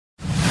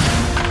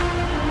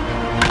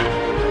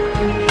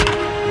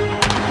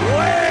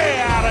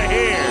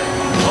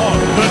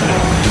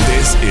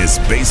is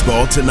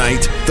Baseball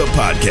Tonight, the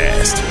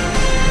podcast.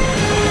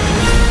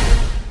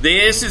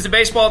 This is the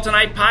Baseball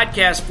Tonight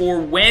podcast for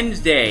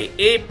Wednesday,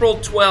 April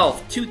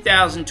 12th,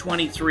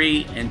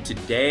 2023, and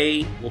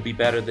today will be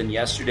better than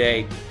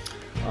yesterday.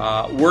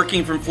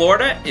 Working from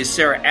Florida is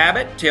Sarah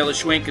Abbott. Taylor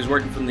Schwenk is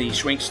working from the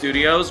Schwenk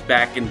Studios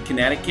back in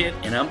Connecticut,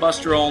 and I'm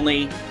Buster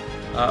Olney,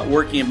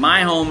 working in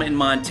my home in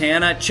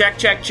Montana. Check,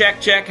 check,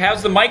 check, check.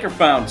 How's the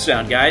microphone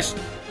sound, guys?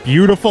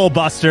 Beautiful,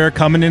 Buster,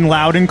 coming in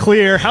loud and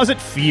clear. How's it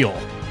feel?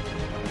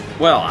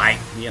 Well,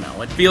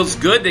 it feels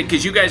good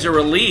because you guys are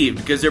relieved,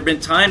 because there have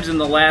been times in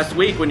the last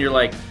week when you're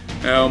like,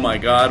 oh my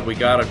God, we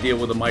got to deal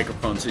with a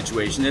microphone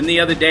situation. And the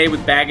other day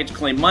with Baggage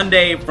Claim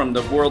Monday from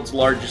the world's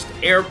largest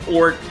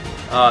airport,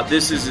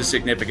 this is a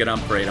significant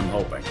upgrade, I'm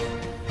hoping.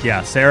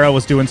 Yeah, Sarah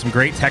was doing some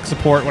great tech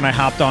support when I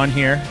hopped on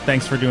here.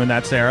 Thanks for doing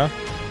that, Sarah.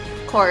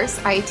 Of course,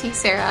 IT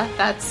Sarah.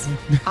 That's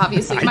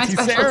obviously my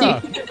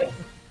specialty.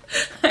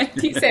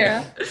 IT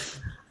Sarah.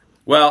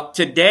 Well,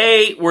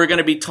 today we're going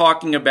to be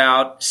talking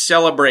about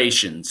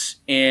celebrations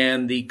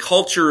and the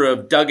culture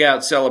of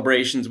dugout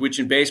celebrations, which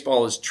in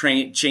baseball has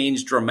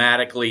changed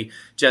dramatically.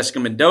 Jessica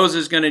Mendoza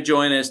is going to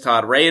join us.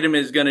 Todd Radom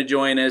is going to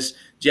join us.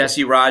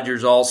 Jesse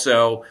Rogers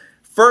also.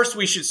 First,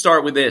 we should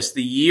start with this.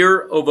 The year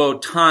of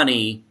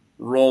Ohtani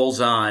rolls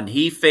on.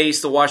 He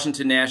faced the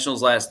Washington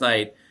Nationals last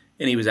night,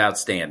 and he was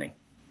outstanding.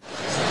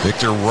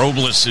 Victor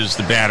Robles is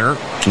the batter,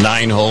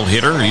 9-hole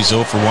hitter. He's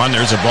 0 for 1.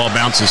 There's a ball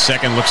bounces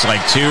second, looks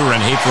like 2.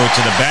 Rengifo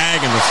to the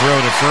bag and the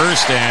throw to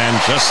first, and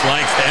just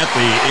like that,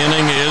 the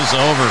inning is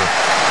over.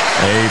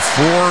 A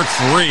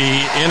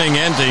 4-3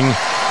 inning-ending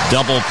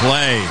double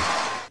play.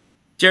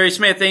 Jerry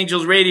Smith,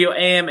 Angels Radio,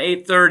 AM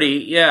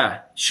 830. Yeah,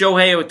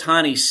 Shohei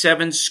Ohtani,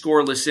 7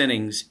 scoreless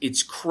innings.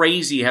 It's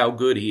crazy how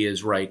good he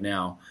is right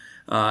now.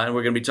 And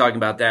we're going to be talking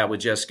about that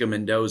with Jessica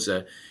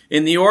Mendoza.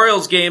 In the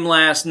Orioles game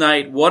last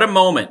night, what a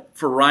moment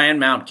for Ryan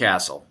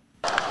Mountcastle.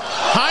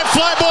 High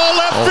fly ball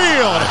left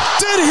field.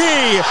 Did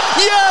he?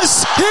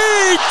 Yes,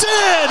 he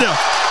did!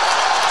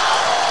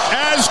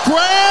 As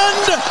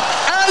grand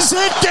as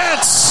it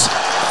gets.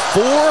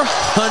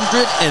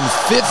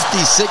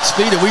 456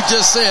 feet, and we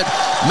just said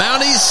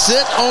Mountie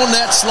sit on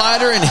that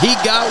slider, and he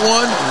got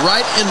one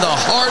right in the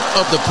heart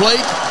of the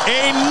plate.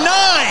 A 9,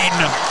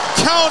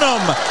 count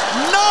 'em,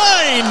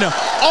 9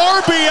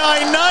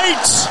 RBI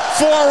night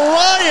for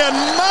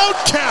Ryan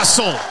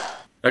Mountcastle.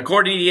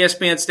 According to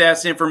ESPN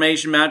stats and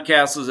information,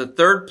 Mountcastle is the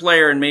third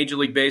player in Major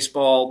League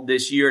Baseball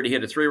this year to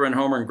hit a 3-run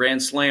homer and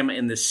grand slam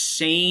in the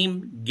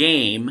same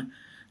game,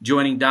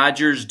 joining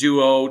Dodgers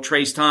duo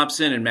Trace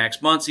Thompson and Max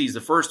Muncy. He's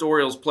the first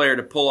Orioles player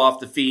to pull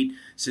off the feat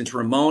since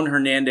Ramon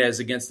Hernandez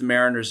against the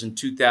Mariners in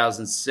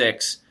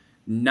 2006.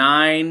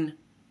 9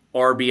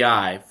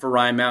 RBI for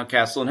Ryan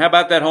Mountcastle. And how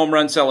about that home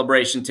run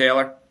celebration,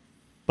 Taylor?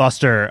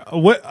 Buster,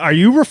 what are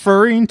you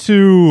referring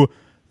to?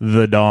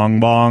 The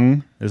dong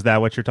bong? Is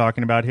that what you're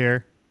talking about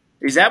here?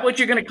 Is that what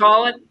you're going to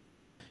call it?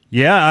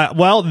 Yeah,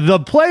 well, the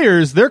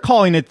players, they're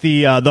calling it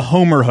the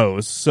homer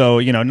hose. So,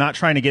 not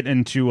trying to get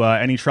into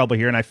any trouble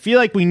here. And I feel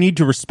like we need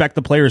to respect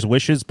the players'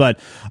 wishes. But,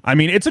 I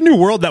mean, it's a new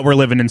world that we're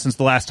living in since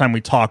the last time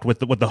we talked with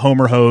the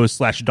homer hose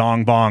 /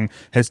 dong bong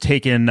has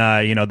taken,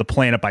 the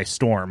planet by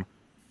storm.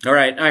 All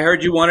right, I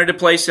heard you wanted to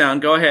play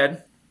sound. Go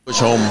ahead. Push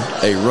home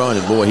a run,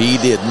 and boy, he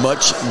did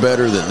much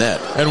better than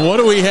that. And what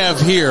do we have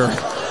here?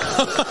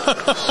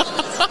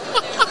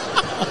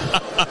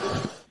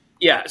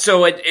 Yeah,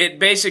 so it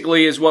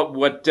basically is what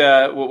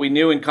we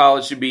knew in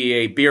college to be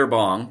a beer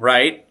bong,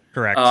 right?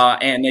 Correct.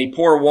 And they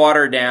pour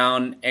water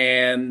down,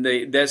 and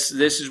this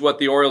is what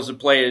the Orioles and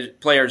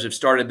players have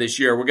started this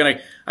year. We're going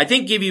to, I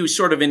think, give you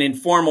sort of an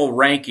informal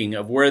ranking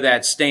of where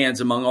that stands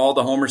among all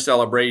the homer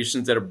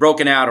celebrations that have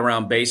broken out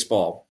around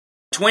baseball.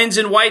 Twins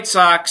and White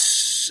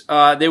Sox,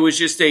 there was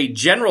just a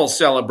general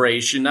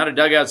celebration, not a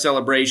dugout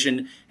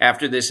celebration,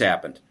 after this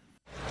happened.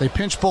 They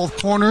pinch both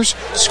corners,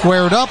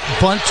 squared up,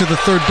 bunt to the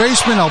third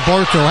baseman.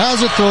 Alberto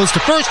has it, throws to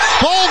first.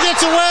 Ball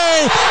gets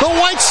away. The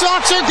White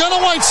Sox are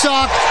gonna White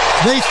Sox.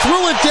 They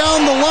threw it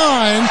down the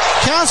line.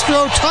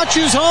 Castro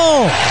touches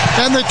home,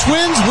 and the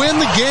Twins win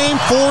the game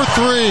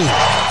 4-3.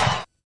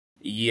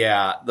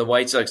 Yeah, the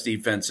White Sox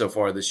defense so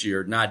far this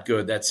year, not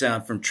good. That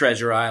sound from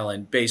Treasure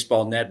Island,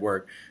 Baseball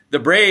Network. The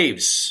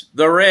Braves,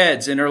 the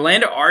Reds, and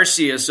Orlando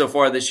Arcia so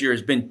far this year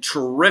has been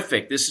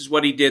terrific. This is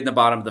what he did in the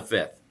bottom of the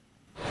fifth.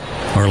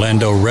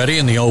 Orlando ready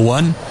in the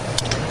 0-1.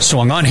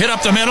 Swung on, hit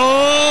up the middle.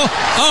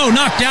 Oh,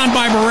 knocked down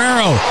by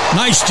Barrero.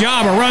 Nice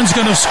job. A run's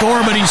going to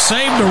score, but he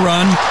saved a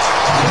run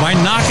by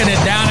knocking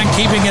it down and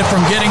keeping it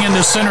from getting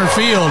into center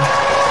field.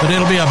 But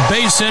it'll be a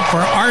base hit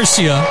for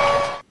Arcia.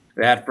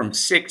 That from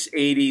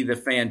 680, the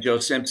fan, Joe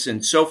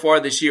Simpson. So far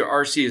this year,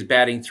 Arcia is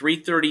batting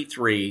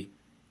 .333,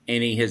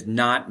 and he has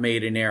not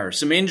made an error.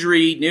 Some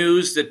injury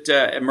news that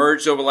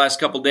emerged over the last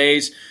couple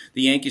days.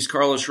 The Yankees'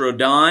 Carlos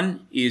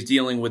Rodon is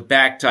dealing with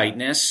back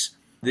tightness.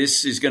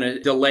 This is going to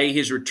delay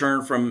his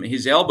return from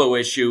his elbow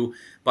issue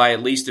by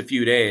at least a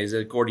few days,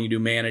 according to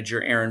manager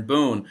Aaron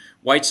Boone.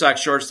 White Sox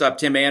shortstop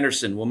Tim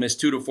Anderson will miss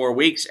 2 to 4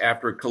 weeks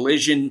after a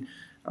collision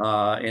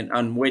and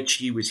on which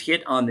he was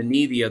hit on the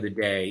knee the other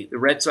day. The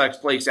Red Sox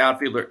placed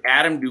outfielder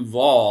Adam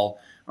Duvall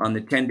on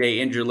the 10-day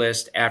injury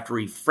list after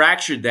he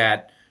fractured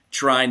that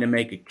trying to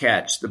make a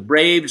catch. The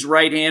Braves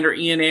right-hander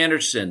Ian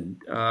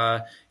Anderson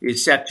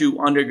is set to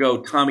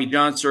undergo Tommy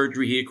John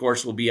surgery. He, of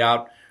course, will be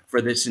out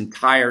for this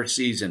entire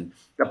season.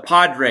 The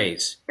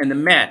Padres and the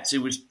Mets, it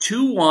was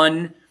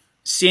 2-1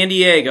 San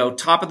Diego,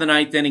 top of the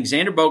ninth inning.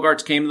 Xander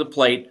Bogaerts came to the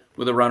plate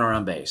with a runner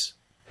on base.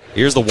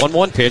 Here's the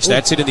 1-1 pitch.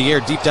 That's it in the air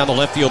deep down the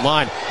left field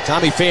line.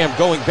 Tommy Pham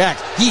going back.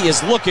 He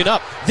is looking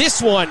up.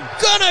 This one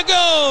gonna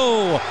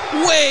go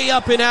way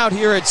up and out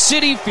here at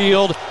Citi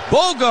Field.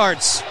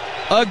 Bogaerts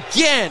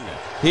again.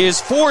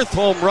 His 4th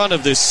home run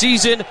of the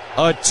season.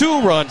 A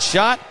 2-run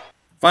shot.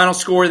 Final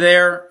score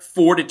there,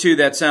 4-2.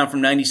 That sound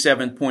from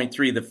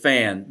 97.3 The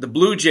Fan. The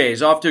Blue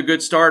Jays, off to a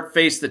good start,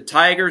 faced the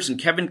Tigers, and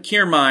Kevin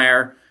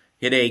Kiermaier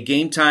hit a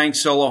game-tying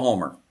solo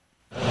homer.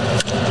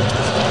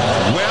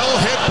 Well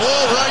hit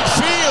ball right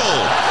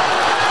field.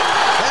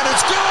 And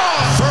it's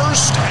gone.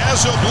 First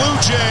as a Blue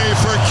Jay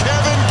for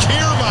Kevin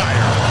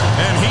Kiermaier.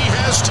 And he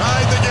has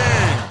tied the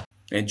game.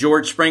 And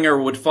George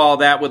Springer would follow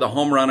that with a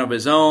home run of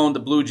his own. The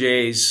Blue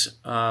Jays,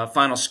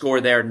 final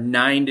score there,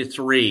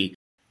 9-3.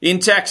 In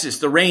Texas,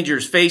 the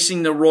Rangers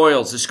facing the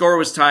Royals. The score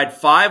was tied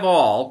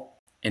 5-5,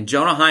 and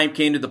Jonah Heim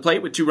came to the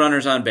plate with 2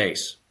 runners on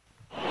base.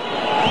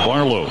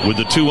 Barlow with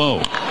the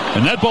 2-0.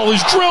 And that ball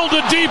is drilled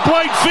to deep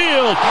right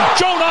field.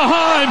 Jonah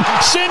Heim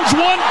sends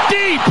one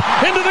deep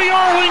into the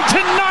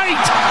Arlington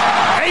night.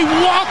 A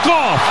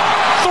walk-off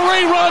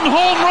 3-run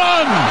home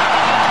run.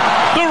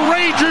 The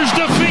Rangers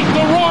defeat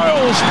the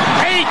Royals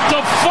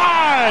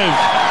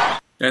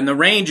 8-5. And the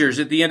Rangers,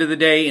 at the end of the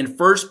day, in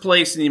first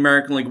place in the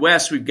American League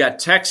West. We've got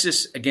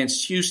Texas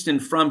against Houston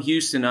from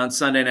Houston on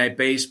Sunday Night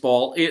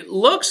Baseball. It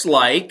looks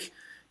like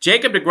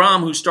Jacob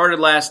deGrom, who started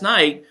last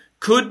night,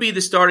 could be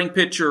the starting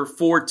pitcher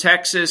for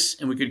Texas,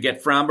 and we could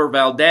get Framber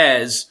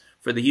Valdez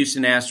for the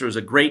Houston Astros.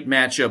 A great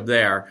matchup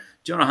there.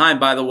 Jonah Heim,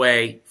 by the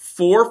way,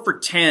 4 for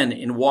 10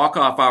 in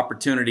walk-off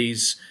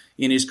opportunities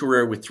in his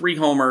career with 3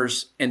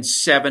 homers and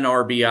 7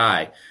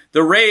 RBI.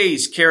 The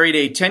Rays carried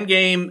a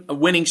 10-game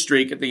winning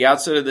streak at the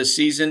outset of the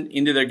season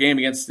into their game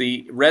against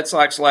the Red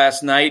Sox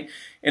last night.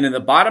 And in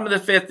the bottom of the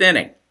 5th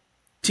inning,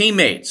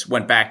 teammates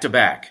went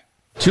back-to-back.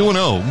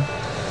 2-0.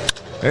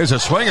 There's a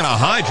swing and a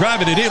high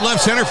drive into deep left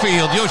center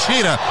field.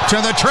 Yoshida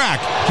to the track,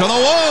 to the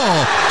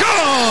wall.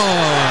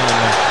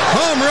 Gone!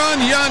 Home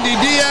run, Yandy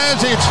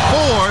Diaz. It's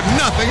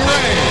 4-0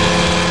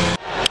 Rays.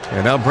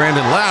 And now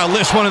Brandon Lau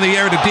lifts one in the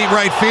air to deep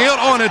right field.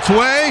 On its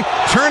way.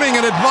 Turning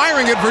and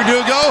admiring it,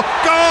 Verdugo.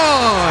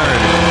 Gone!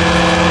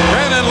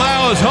 Brandon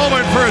Lau is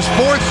homered for his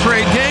 4th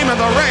straight game, and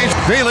the Rays,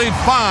 they lead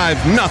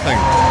 5-0.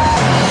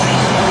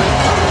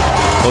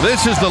 Well,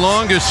 this is the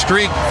longest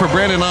streak for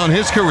Brandon Lau in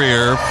his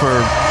career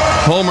for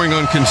homering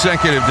on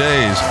consecutive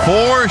days.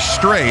 4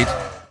 straight.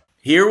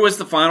 Here was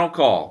the final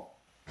call.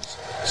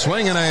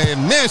 Swing and a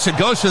miss. It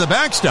goes to the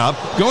backstop.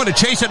 Going to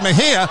chase it,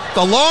 Mejia.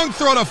 The long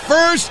throw to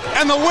first,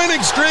 and the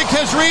winning streak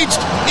has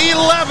reached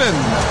 11.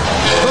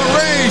 The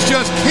Rays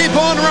just keep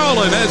on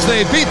rolling as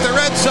they beat the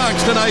Red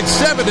Sox tonight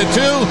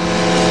 7-2.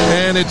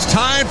 And it's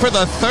tied for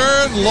the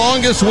 3rd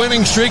longest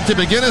winning streak to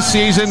begin a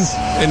season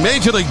in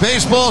Major League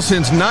Baseball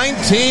since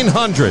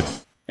 1900.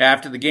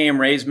 After the game,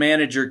 Rays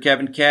manager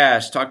Kevin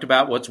Cash talked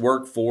about what's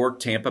worked for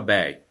Tampa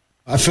Bay.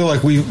 I feel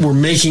like we're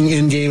making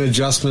in-game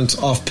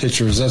adjustments off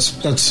pitchers.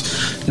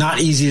 That's not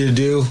easy to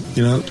do.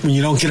 You know, when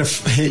you don't get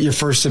a hit your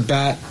first at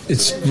bat,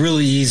 it's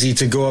really easy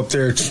to go up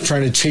there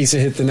trying to chase a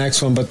hit the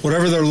next one. But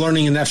whatever they're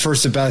learning in that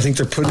first at bat, I think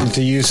they're putting it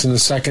to use in the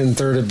second and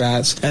third at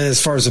bats. And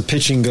as far as the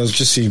pitching goes,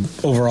 just the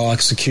overall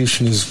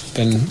execution has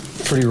been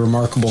pretty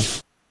remarkable.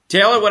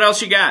 Taylor, what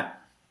else you got?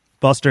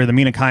 Buster, the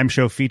Mina Kimes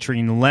Show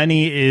featuring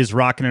Lenny is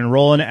rocking and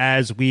rolling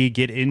as we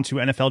get into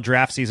NFL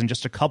draft season.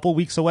 Just a couple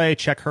weeks away.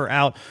 Check her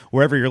out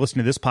wherever you're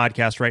listening to this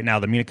podcast right now.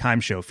 The Mina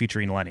Kimes Show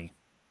featuring Lenny.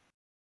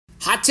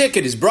 Hot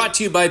Ticket is brought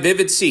to you by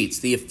Vivid Seats,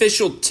 the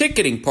official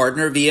ticketing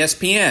partner of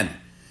ESPN.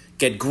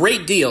 Get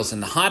great deals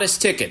on the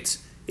hottest tickets.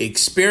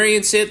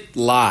 Experience it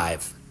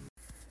live.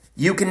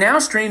 You can now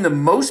stream the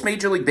most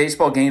Major League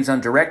Baseball games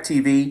on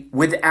DirecTV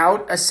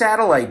without a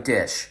satellite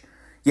dish.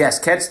 Yes,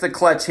 catch the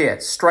clutch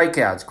hits,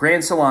 strikeouts,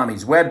 grand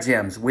salamis, web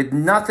gems with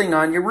nothing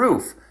on your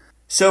roof.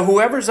 So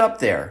whoever's up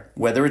there,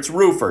 whether it's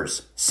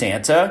roofers,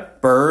 Santa,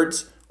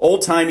 birds,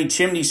 old-timey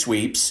chimney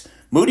sweeps,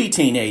 moody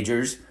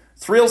teenagers,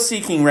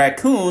 thrill-seeking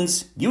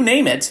raccoons, you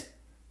name it,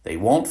 they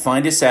won't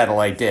find a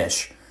satellite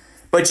dish.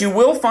 But you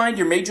will find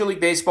your Major League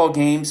Baseball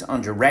games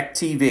on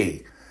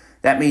DirecTV.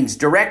 That means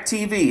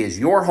DirecTV is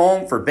your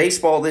home for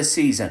baseball this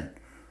season.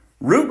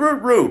 Root,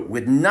 root, root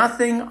with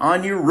nothing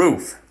on your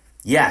roof.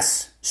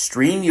 Yes,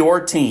 stream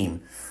your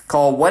team.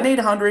 Call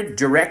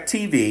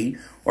 1-800-DIRECTV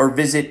or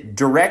visit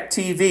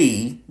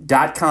directv.com.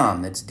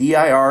 That's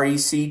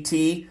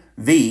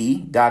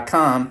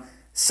DIRECTV.com.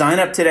 Sign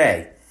up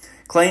today.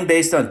 Claim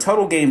based on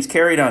total games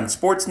carried on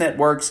sports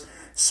networks.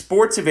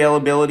 Sports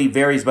availability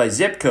varies by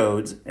zip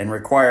codes and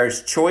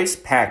requires choice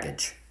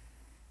package.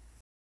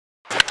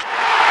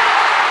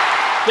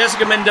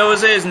 Jessica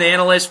Mendoza is an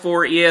analyst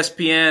for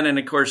ESPN, and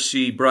of course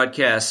she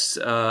broadcasts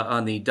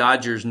on the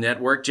Dodgers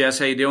network. Jess,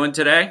 how you doing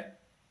today?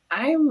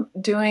 I'm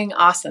doing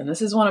awesome.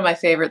 This is one of my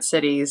favorite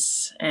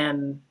cities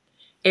and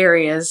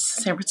areas,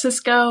 San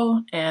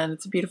Francisco, and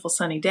it's a beautiful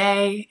sunny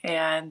day,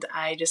 and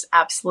I just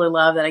absolutely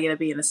love that I get to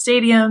be in the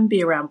stadium,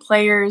 be around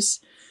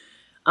players.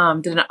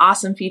 Did an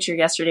awesome feature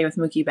yesterday with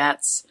Mookie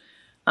Betts,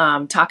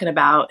 talking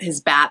about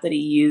his bat that he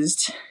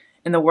used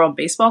in the World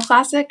Baseball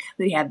Classic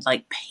that he had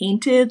like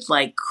painted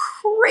like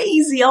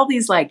crazy. All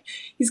these like,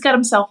 he's got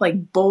himself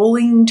like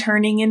bowling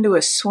turning into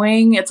a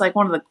swing. It's like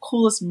one of the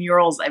coolest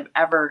murals I've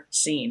ever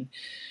seen.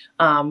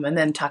 And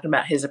then talking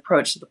about his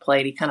approach to the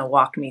plate, he kind of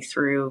walked me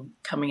through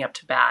coming up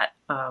to bat.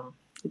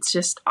 It's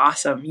just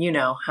awesome. You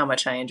know how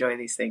much I enjoy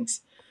these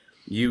things.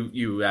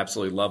 You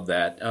absolutely love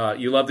that.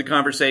 You love the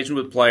conversation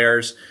with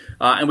players.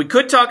 And we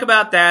could talk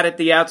about that at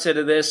the outset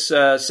of this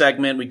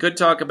segment. We could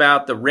talk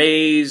about the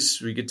Rays.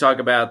 We could talk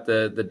about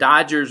the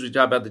Dodgers. We could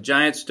talk about the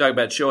Giants. We could talk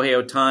about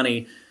Shohei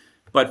Ohtani.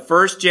 But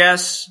first,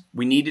 Jess,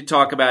 we need to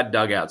talk about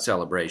dugout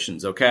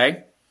celebrations,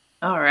 okay?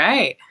 All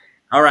right.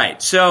 All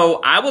right.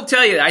 So I will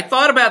tell you, I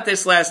thought about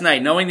this last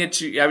night, knowing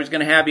that I was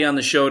going to have you on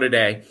the show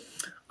today,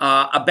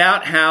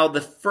 about how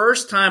the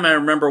first time I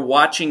remember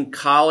watching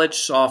college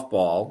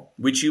softball,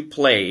 which you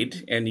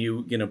played, and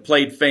you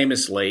played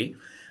famously,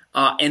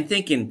 and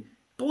thinking,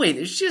 boy,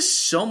 there's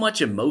just so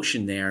much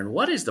emotion there, and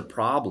what is the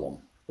problem?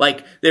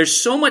 Like, there's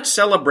so much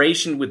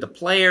celebration with the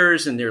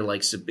players, and they're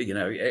like,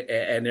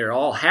 and they're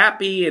all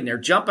happy, and they're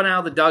jumping out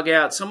of the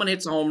dugout. Someone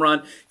hits a home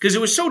run, because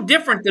it was so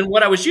different than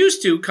what I was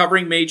used to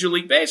covering Major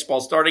League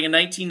Baseball starting in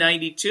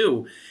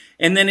 1992.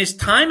 And then as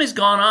time has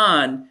gone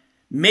on,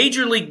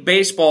 Major League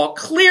Baseball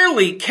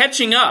clearly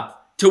catching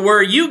up to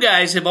where you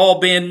guys have all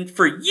been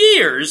for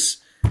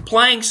years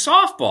playing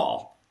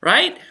softball,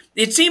 right?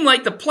 It seemed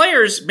like the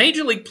players,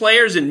 Major League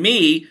players and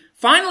me,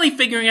 finally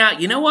figuring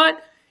out, you know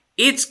what?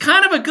 It's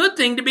kind of a good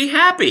thing to be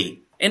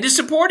happy and to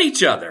support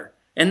each other.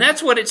 And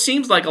that's what it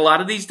seems like a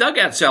lot of these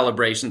dugout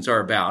celebrations are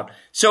about.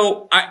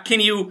 So can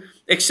you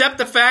accept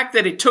the fact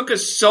that it took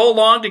us so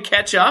long to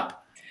catch up?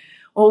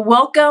 Well,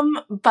 welcome,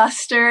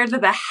 Buster, to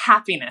the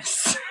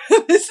happiness.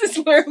 This is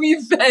where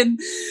we've been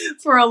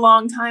for a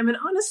long time. And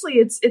honestly,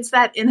 it's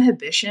that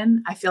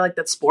inhibition I feel like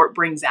that sport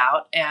brings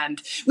out.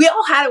 And we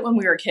all had it when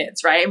we were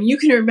kids, right? I mean, you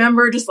can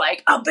remember just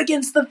like up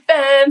against the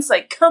fence,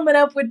 like coming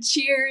up with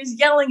cheers,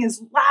 yelling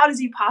as loud as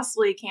you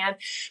possibly can.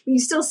 But you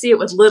still see it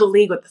with Little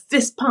League with the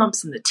fist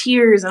pumps and the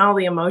tears and all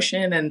the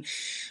emotion. And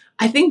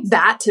I think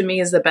that to me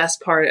is the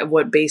best part of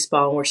what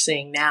baseball we're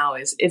seeing now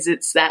is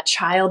it's that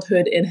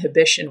childhood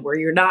inhibition where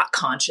you're not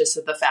conscious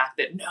of the fact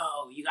that,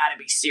 no, you got to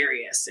be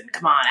serious and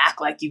come on,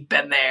 act like you've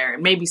been there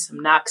and maybe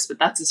some knucks, but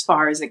that's as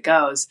far as it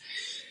goes.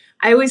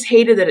 I always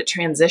hated that it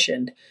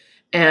transitioned.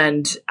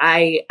 And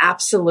I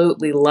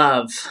absolutely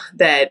love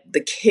that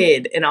the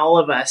kid in all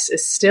of us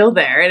is still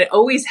there. And it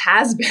always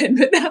has been,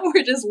 but now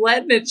we're just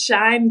letting it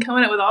shine,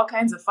 coming up with all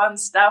kinds of fun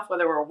stuff,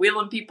 whether we're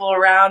wheeling people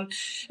around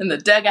in the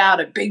dugout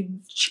at big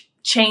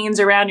chains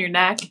around your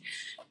neck.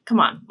 Come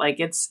on, like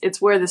it's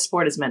where this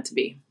sport is meant to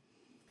be.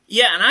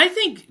 Yeah, and I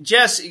think,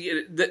 Jess,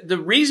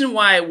 the reason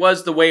why it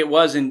was the way it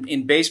was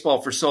in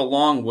baseball for so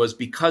long was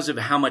because of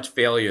how much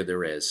failure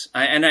there is.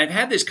 And I've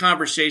had this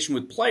conversation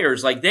with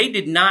players, like they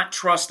did not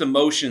trust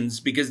emotions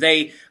because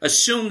they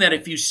assume that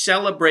if you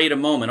celebrate a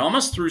moment,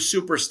 almost through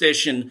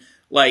superstition,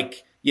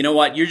 like, you know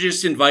what, you're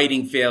just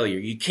inviting failure.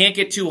 You can't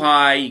get too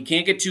high, you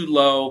can't get too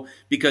low,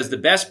 because the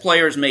best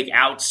players make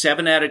out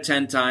 7 out of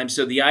 10 times.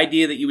 So the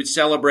idea that you would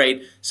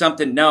celebrate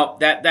something, no,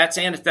 that's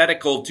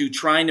antithetical to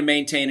trying to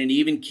maintain an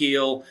even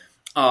keel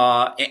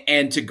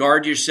and to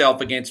guard yourself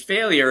against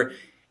failure.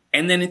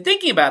 And then in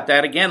thinking about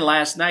that again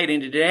last night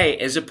into today,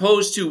 as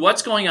opposed to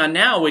what's going on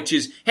now, which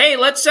is, hey,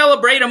 let's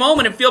celebrate a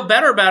moment and feel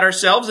better about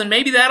ourselves, and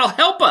maybe that'll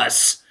help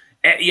us,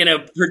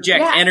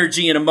 project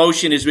energy and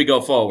emotion as we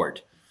go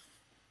forward.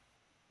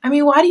 I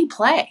mean, why do you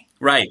play?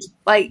 Right.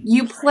 Like,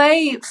 you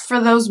play for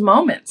those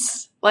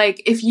moments.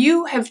 Like, if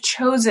you have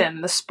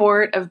chosen the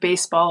sport of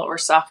baseball or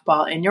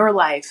softball in your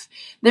life,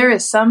 there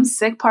is some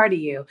sick part of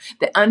you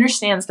that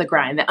understands the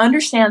grind, that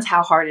understands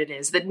how hard it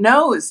is, that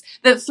knows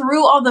that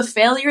through all the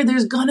failure,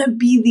 there's going to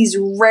be these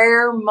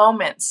rare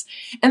moments.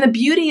 And the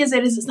beauty is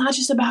that it's not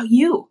just about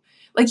you.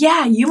 Like,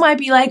 yeah, you might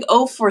be like,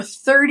 0 for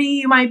 30,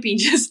 you might be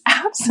just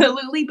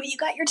absolutely, but you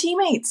got your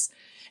teammates.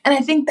 And I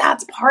think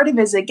that's part of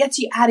it, is it gets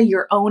you out of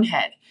your own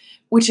head,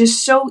 which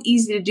is so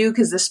easy to do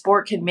because the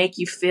sport can make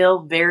you feel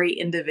very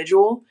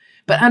individual,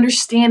 but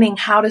understanding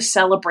how to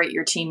celebrate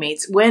your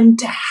teammates, when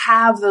to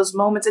have those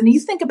moments. And you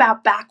think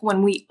about back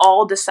when we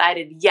all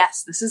decided,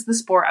 yes, this is the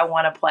sport I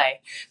want to play.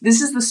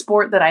 This is the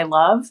sport that I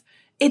love.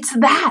 It's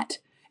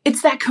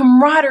that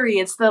camaraderie.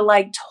 It's the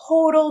like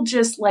total,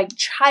 just like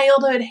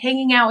childhood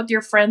hanging out with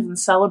your friends and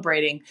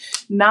celebrating,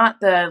 not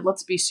the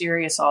let's be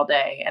serious all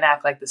day and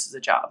act like this is a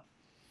job.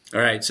 All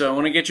right, so I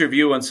want to get your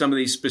view on some of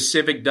these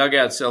specific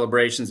dugout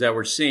celebrations that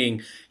we're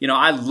seeing.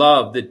 I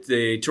love that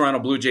the Toronto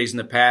Blue Jays in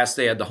the past,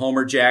 they had the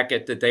Homer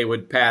jacket that they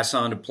would pass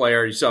on to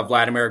player. You saw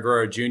Vladimir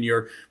Guerrero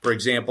Jr., for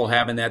example,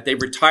 having that. They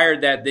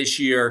retired that this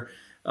year.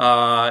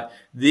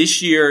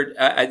 This year,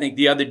 I think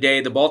the other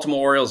day, the Baltimore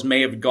Orioles may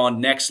have gone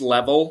next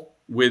level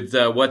with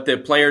what the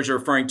players are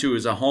referring to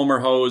as a Homer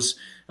hose.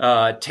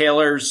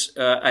 Taylor's,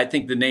 I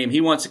think the name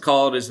he wants to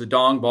call it is the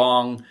Dong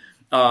Bong.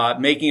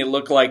 Making it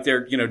look like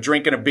they're,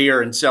 drinking a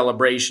beer in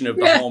celebration of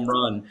the home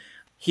run.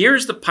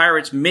 Here's the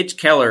Pirates' Mitch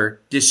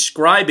Keller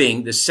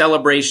describing the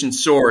celebration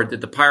sword that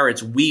the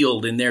Pirates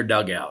wield in their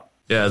dugout.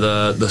 Yeah,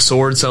 the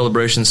sword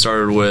celebration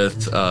started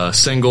with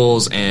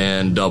singles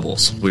and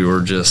doubles. We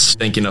were just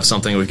thinking of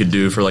something we could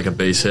do for like a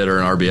base hit or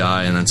an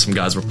RBI, and then some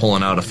guys were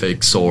pulling out a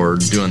fake sword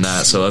doing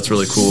that, so that's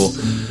really cool.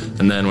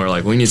 And then we're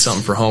like, we need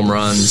something for home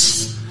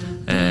runs.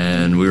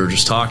 And we were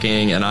just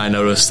talking, and I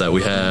noticed that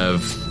we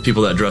have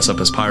people that dress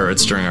up as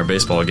pirates during our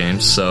baseball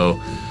games.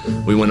 So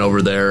we went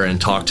over there and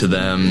talked to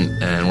them,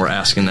 and we're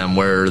asking them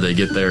where they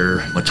get their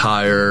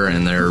attire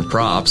and their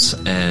props.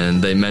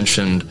 And they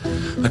mentioned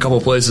a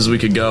couple places we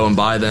could go and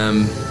buy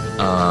them.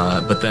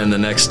 But then the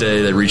next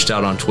day they reached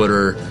out on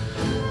Twitter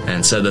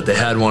and said that they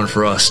had one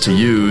for us to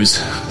use.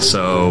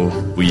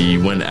 So we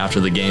went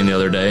after the game the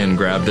other day and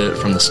grabbed it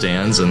from the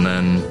stands, and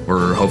then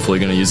we're hopefully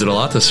going to use it a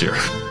lot this year.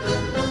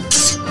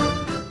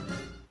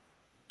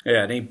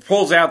 Yeah, and he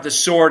pulls out the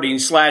sword and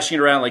he's slashing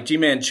it around like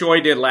Ji-Man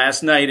Choi did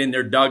last night in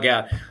their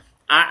dugout.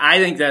 I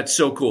think that's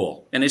so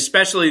cool, and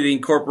especially the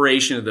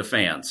incorporation of the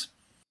fans.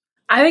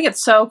 I think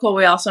it's so cool.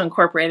 We also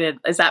incorporated,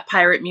 is that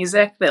pirate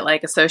music that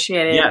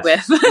associated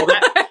with? Well,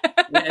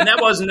 and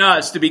that wasn't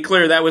us, to be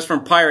clear. That was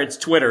from Pirates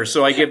Twitter,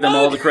 so I give them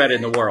all the credit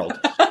in the world.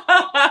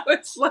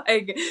 It's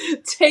like,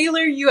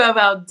 Taylor, you have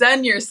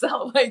outdone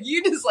yourself.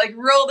 You just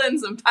rolled in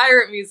some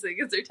pirate music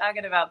because they're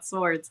talking about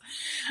swords.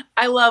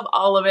 I love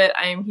all of it.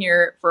 I am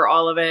here for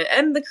all of it.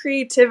 And the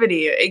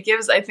creativity it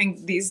gives, I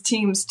think, these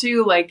teams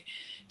too,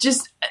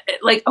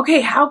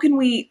 okay, how can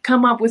we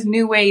come up with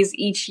new ways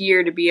each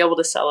year to be able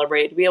to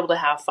celebrate, to be able to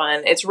have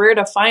fun? It's rare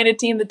to find a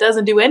team that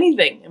doesn't do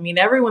anything. I mean,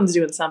 everyone's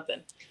doing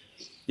something.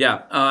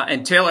 Yeah.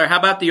 And Taylor, how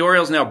about the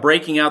Orioles now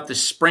breaking out the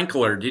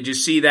sprinkler? Did you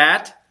see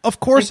that? Of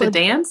course, the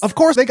dance. Of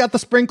course, they got the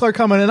sprinkler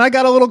coming, and I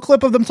got a little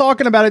clip of them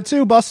talking about it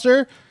too,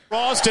 Buster.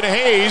 Austin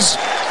Hayes,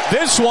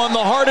 this one the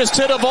hardest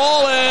hit of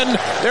all, and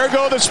there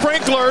go the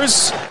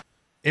sprinklers.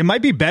 It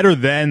might be better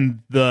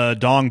than the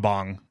Dong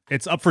Bong.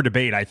 It's up for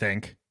debate, I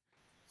think.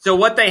 So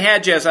what they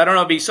had, Jess, I don't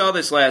know if you saw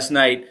this last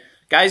night.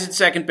 Guy's at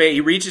second base.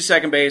 He reaches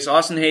second base.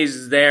 Austin Hayes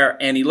is there,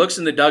 and he looks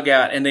in the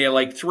dugout, and they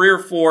are 3 or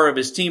 4 of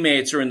his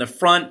teammates are in the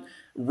front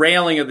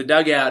railing of the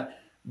dugout,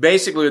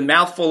 basically with a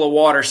mouthful of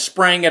water,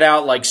 spraying it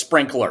out like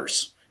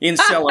sprinklers in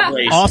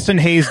celebration. Austin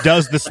Hayes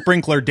does the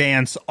sprinkler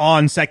dance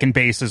on second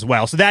base as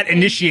well. So that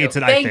initiates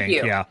it, I think. Thank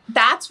you. Yeah.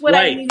 That's what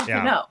I needed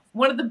to know.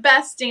 One of the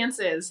best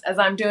dances as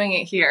I'm doing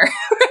it here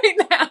right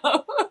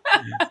now.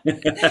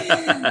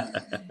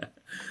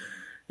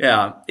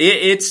 Yeah,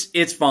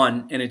 it's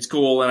fun and it's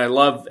cool. And I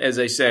love, as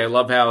I say, I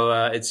love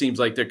how it seems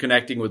like they're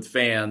connecting with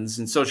fans.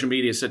 And social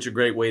media is such a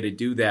great way to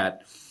do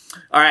that.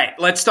 All right,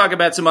 let's talk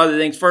about some other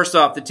things. First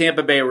off, the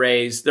Tampa Bay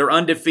Rays. They're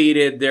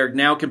undefeated. They're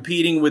now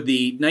competing with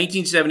the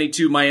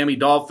 1972 Miami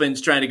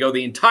Dolphins, trying to go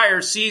the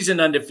entire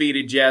season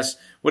undefeated, Jess.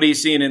 What are you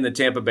seeing in the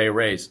Tampa Bay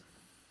Rays?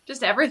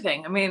 Just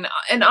everything. I mean,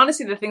 and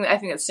honestly, the thing that I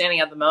think that's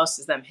standing out the most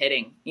is them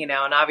hitting, and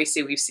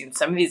obviously we've seen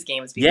some of these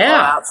games be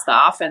blowouts.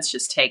 The offense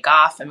just take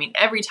off. I mean,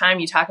 every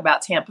time you talk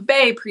about Tampa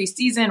Bay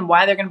preseason,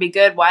 why they're going to be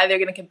good, why they're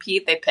going to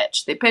compete, they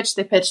pitch,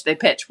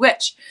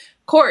 which,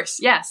 of course,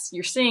 yes,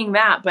 you're seeing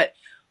that, but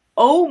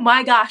oh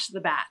my gosh,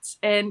 the bats.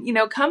 And,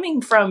 coming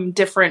from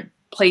different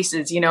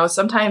places,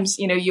 sometimes,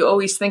 you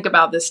always think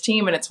about this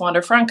team and it's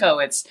Wander Franco,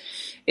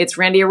 it's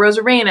Randy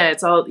Arozarena,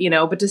 it's all,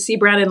 but to see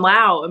Brandon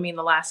Lau,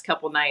 the last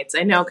couple nights,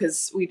 I know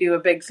because we do a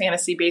big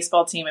fantasy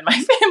baseball team in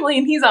my family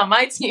and he's on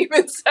my team.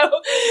 And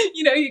so,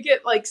 you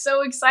get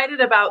so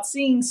excited about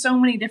seeing so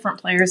many different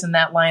players in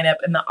that lineup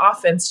and the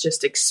offense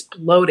just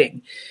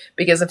exploding.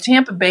 Because if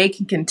Tampa Bay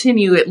can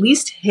continue at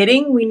least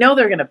hitting, we know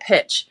they're going to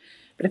pitch.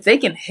 But if they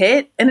can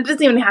hit, and it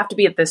doesn't even have to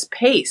be at this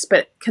pace,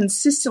 but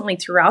consistently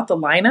throughout the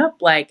lineup,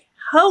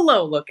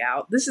 hello, look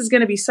out. This is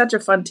going to be such a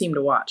fun team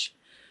to watch.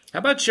 How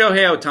about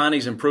Shohei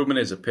Ohtani's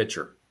improvement as a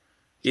pitcher?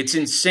 It's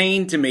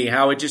insane to me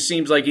how it just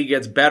seems like he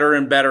gets better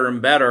and better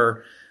and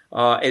better,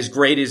 as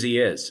great as he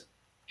is.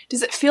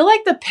 Does it feel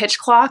like the pitch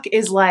clock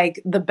is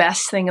the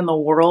best thing in the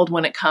world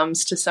when it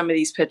comes to some of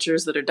these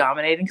pitchers that are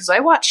dominating? Because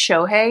I watch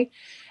Shohei,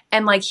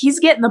 and he's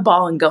getting the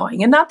ball and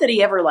going. And not that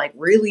he ever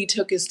really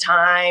took his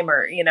time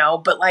or,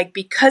 but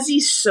because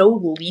he's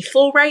so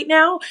lethal right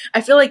now,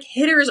 I feel like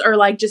hitters are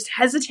just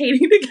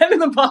hesitating to get in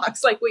the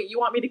box. Wait, you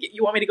want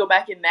me to go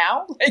back in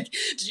now?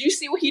 Did you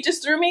see what he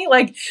just threw me?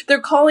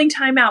 They're calling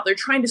timeout. They're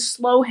trying to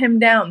slow him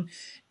down.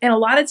 And a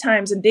lot of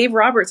times, and Dave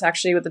Roberts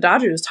actually with the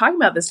Dodgers was talking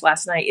about this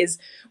last night, is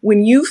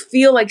when you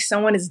feel like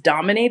someone is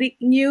dominating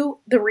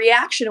you, the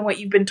reaction and what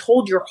you've been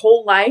told your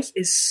whole life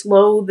is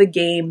slow the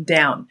game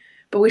down.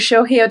 But with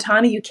Shohei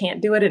Ohtani, you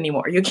can't do it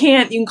anymore. You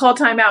can call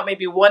timeout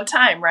maybe one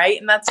time, right?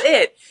 And that's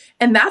it.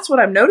 And that's what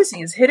I'm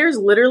noticing is hitters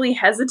literally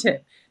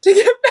hesitant to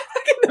get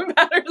back in the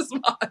batter's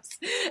box.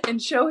 And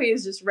Shohei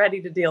is just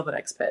ready to deal the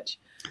next pitch.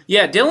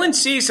 Yeah, Dylan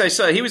Cease, I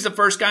saw, he was the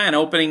first guy on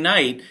opening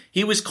night.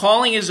 He was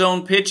calling his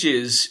own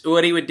pitches.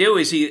 What he would do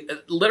is he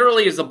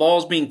literally, as the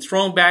ball's being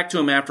thrown back to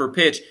him after a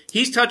pitch,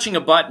 he's touching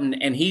a button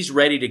and he's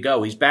ready to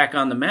go. He's back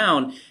on the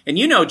mound. And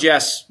you know,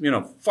 Jess,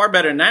 far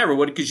better than I ever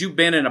would because you've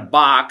been in a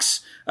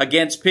box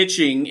against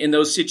pitching in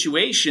those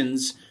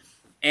situations.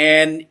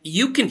 And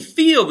you can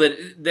feel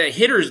that the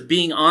hitters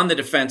being on the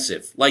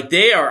defensive, like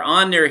they are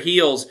on their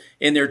heels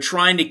and they're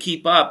trying to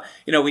keep up.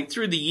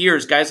 Through the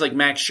years, guys like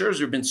Max Scherzer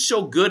have been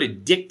so good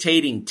at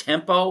dictating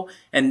tempo.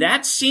 And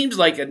that seems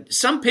like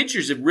some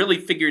pitchers have really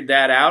figured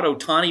that out,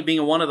 Ohtani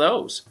being one of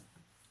those.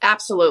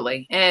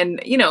 Absolutely.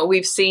 And,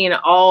 we've seen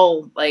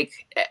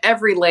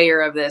every layer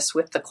of this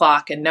with the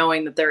clock and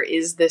knowing that there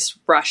is this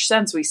rush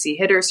sense. We see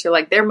hitters feel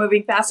like they're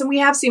moving fast. And we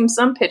have seen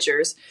some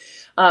pitchers.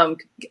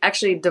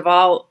 Actually,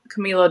 Camilo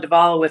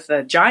Doval with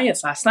the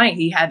Giants last night,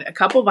 he had a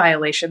couple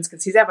violations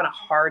because he's having a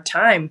hard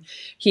time.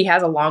 He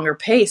has a longer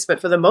pace,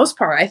 but for the most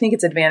part, I think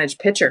it's advantage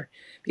pitcher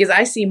because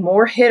I see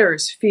more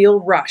hitters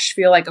feel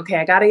like, okay,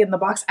 I got to get in the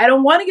box. I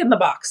don't want to get in the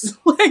box.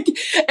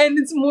 And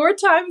it's more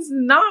times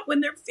than not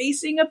when they're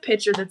facing a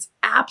pitcher that's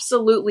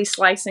absolutely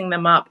slicing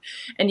them up.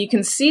 And you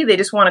can see they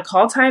just want to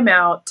call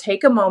timeout,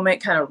 take a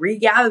moment, kind of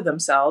regather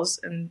themselves,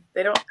 and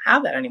they don't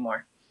have that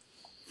anymore.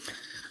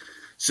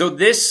 So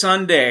this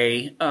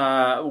Sunday,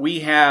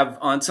 we have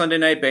on Sunday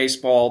Night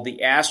Baseball,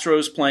 the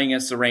Astros playing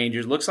against the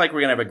Rangers. Looks like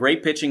we're going to have a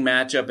great pitching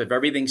matchup if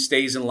everything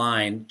stays in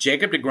line.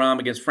 Jacob deGrom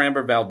against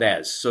Framber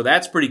Valdez. So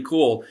that's pretty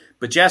cool.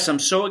 But Jess, I'm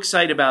so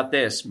excited about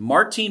this.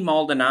 Martin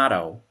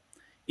Maldonado,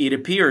 it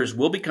appears,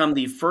 will become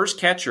the first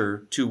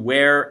catcher to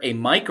wear a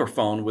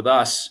microphone with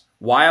us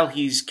while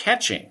he's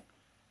catching.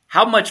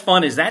 How much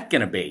fun is that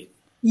going to be?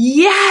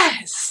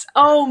 Yes.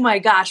 Oh my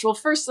gosh. Well,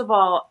 first of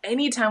all,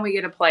 anytime we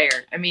get a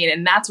player,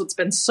 and that's what's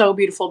been so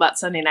beautiful about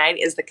Sunday night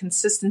is the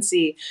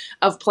consistency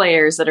of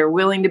players that are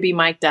willing to be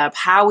mic'd up,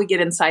 how we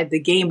get inside the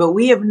game, but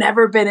we have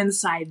never been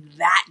inside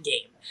that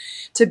game.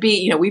 To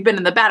be, we've been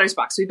in the batter's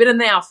box, we've been in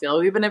the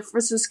outfield, we've been in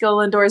Francisco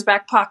Lindor's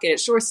back pocket at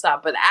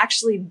shortstop, but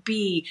actually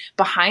be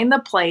behind the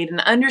plate and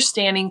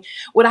understanding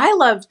what I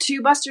love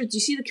too, Buster. You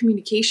see the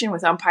communication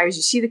with umpires,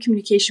 you see the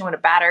communication when a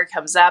batter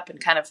comes up and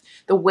kind of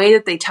the way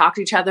that they talk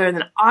to each other. And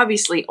then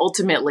obviously,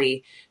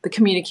 ultimately, the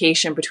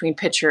communication between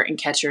pitcher and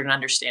catcher and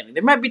understanding.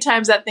 There might be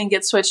times that thing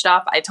gets switched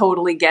off. I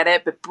totally get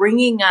it. But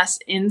bringing us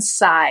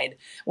inside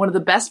one of the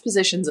best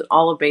positions in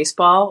all of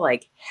baseball,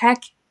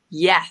 heck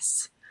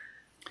yes.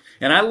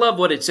 And I love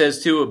what it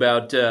says, too,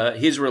 about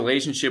his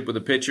relationship with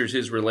the pitchers,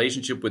 his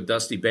relationship with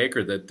Dusty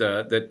Baker, that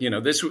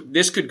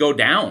this could go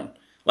down.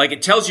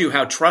 It tells you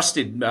how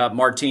trusted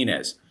Martin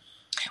is.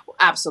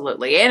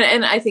 Absolutely.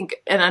 And I think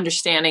an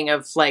understanding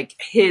of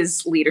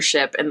his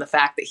leadership and the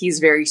fact that he's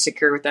very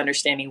secure with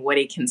understanding what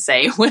he can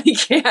say, what he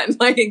can't.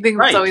 I think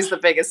that's always the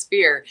biggest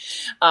fear.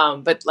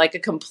 But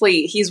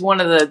he's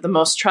one of the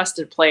most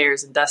trusted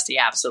players, and Dusty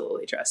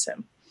absolutely trusts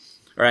him.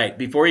 All right,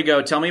 before you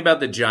go, tell me about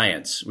the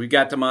Giants. We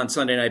got them on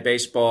Sunday Night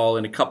Baseball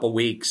in a couple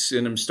weeks,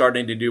 and I'm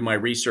starting to do my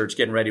research,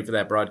 getting ready for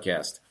that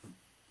broadcast.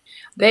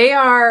 They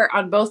are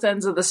on both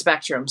ends of the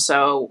spectrum.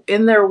 So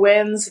in their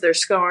wins, they're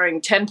scoring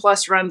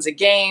 10-plus runs a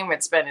game.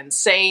 It's been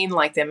insane,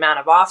 the amount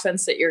of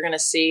offense that you're going to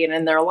see. And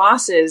in their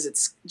losses,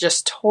 it's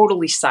just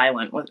totally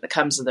silent when it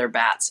comes to their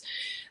bats.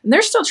 And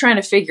they're still trying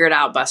to figure it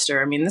out,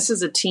 Buster. This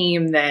is a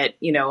team that,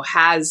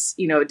 has,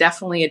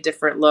 definitely a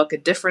different look, a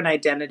different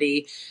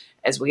identity.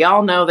 As we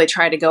all know, they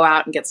tried to go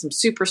out and get some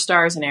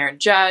superstars in Aaron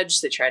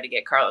Judge. They tried to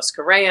get Carlos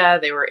Correa.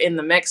 They were in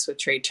the mix with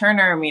Trey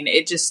Turner.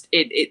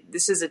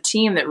 This is a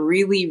team that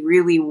really,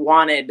 really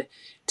wanted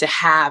to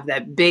have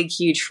that big,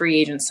 huge free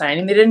agent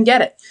signing. They didn't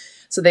get it.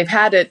 So they've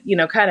had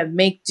to, kind of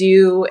make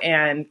do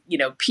and,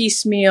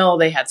 piecemeal.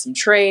 They had some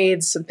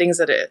trades, some things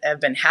that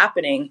have been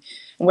happening.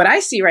 And what I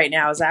see right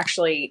now is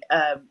actually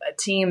a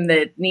team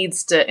that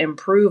needs to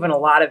improve in a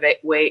lot of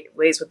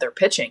ways with their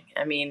pitching.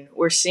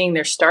 We're seeing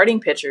their starting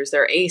pitchers,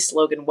 their ace,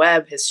 Logan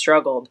Webb, has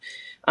struggled.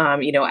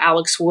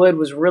 Alex Wood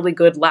was really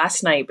good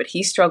last night, but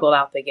he struggled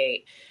out the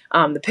gate.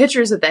 The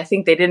pitchers that I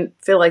think they didn't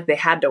feel like they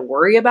had to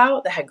worry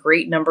about, that had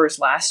great numbers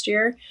last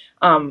year,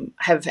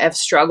 have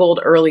struggled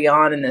early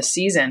on in this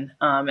season.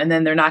 And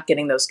then they're not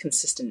getting those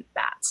consistent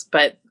bats.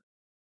 But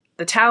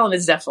the talent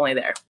is definitely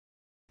there.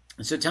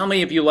 So tell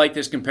me if you like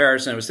this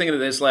comparison. I was thinking of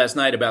this last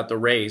night about the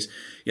Rays.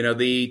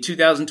 The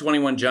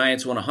 2021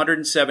 Giants won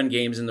 107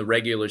 games in the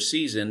regular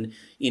season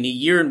in a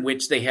year in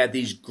which they had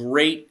these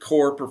great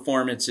core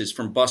performances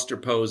from Buster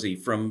Posey,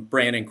 from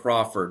Brandon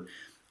Crawford.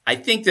 I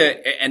think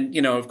that, and,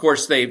 of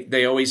course,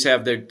 they always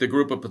have the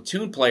group of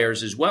platoon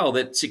players as well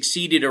that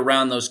succeeded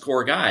around those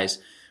core guys.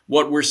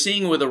 What we're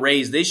seeing with the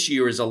Rays this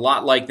year is a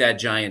lot like that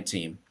Giant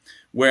team,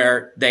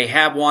 where they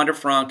have Wander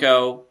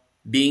Franco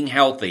being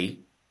healthy,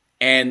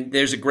 and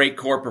there's a great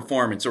core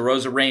performance.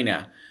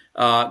 Arozarena,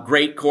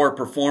 great core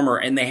performer,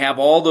 and they have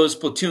all those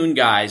platoon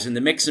guys and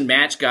the mix and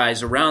match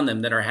guys around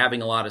them that are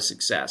having a lot of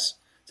success.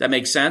 Does that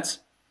make sense?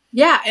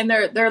 Yeah, and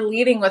they're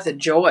leading with a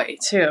joy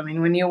too. I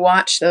mean, when you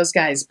watch those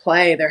guys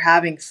play, they're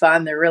having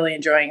fun. They're really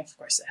enjoying. Of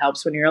course, it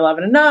helps when you're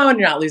 11-0 and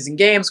you're not losing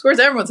games. Of course,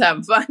 everyone's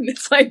having fun.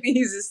 It's like the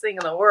easiest thing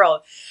in the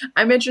world.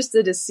 I'm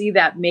interested to see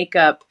that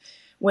makeup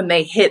when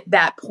they hit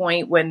that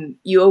point, when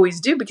you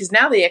always do, because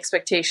now the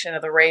expectation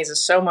of the Rays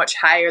is so much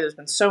higher. There's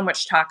been so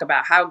much talk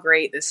about how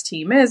great this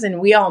team is, and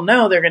we all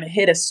know they're going to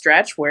hit a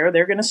stretch where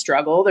they're going to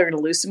struggle, they're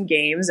going to lose some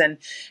games, and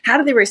how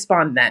do they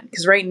respond then?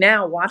 Because right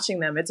now,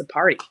 watching them, it's a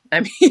party. I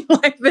mean,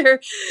 like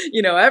they're,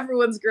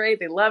 everyone's great,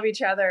 they love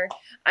each other.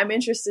 I'm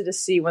interested to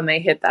see when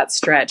they hit that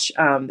stretch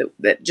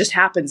that just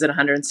happens in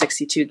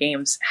 162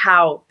 games,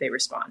 how they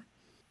respond.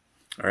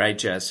 All right,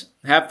 Jess.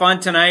 Have fun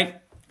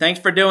tonight.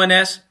 Thanks for doing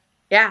this.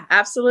 Yeah,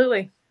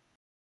 absolutely.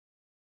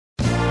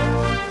 Todd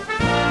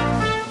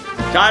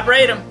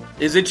Radom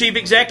is the chief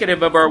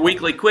executive of our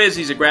weekly quiz.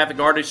 He's a graphic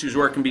artist whose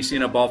work can be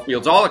seen on ball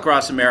fields all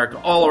across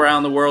America, all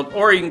around the world,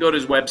 or you can go to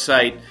his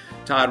website,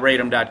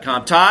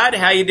 toddradom.com. Todd,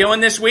 how you doing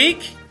this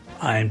week?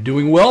 I'm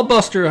doing well,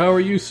 Buster. How are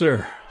you,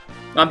 sir?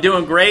 I'm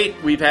doing great.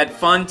 We've had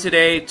fun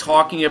today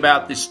talking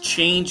about this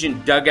change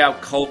in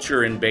dugout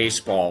culture in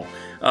baseball.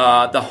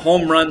 The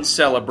home run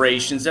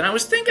celebrations. And I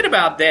was thinking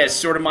about this,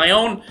 sort of my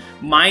own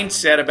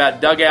mindset about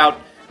dugout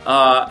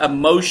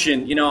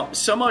emotion.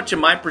 So much of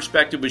my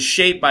perspective was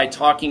shaped by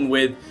talking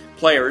with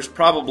players,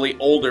 probably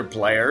older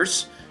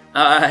players,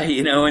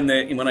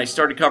 when I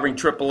started covering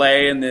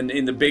AAA and then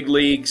in the big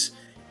leagues.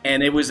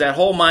 And it was that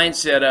whole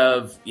mindset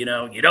of, you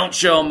don't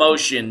show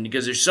emotion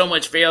because there's so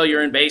much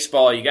failure in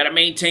baseball. You got to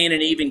maintain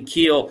an even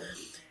keel.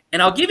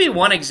 And I'll give you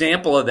one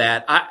example of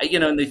that.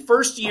 In the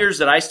first years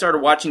that I started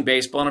watching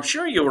baseball, and I'm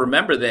sure you'll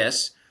remember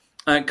this,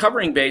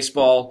 covering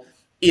baseball,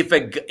 if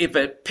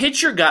a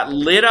pitcher got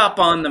lit up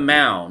on the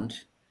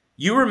mound,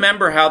 you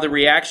remember how the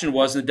reaction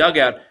was in the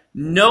dugout.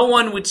 No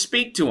one would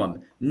speak to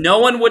him. No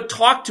one would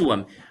talk to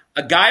him.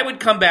 A guy would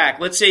come back.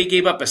 Let's say he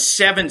gave up a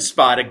 7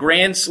 spot, a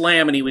grand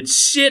slam, and he would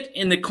sit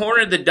in the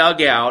corner of the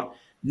dugout.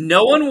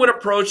 No one would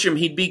approach him.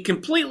 He'd be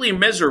completely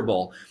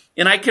miserable.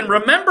 And I can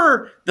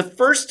remember the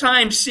first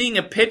time seeing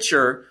a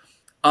pitcher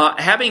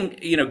going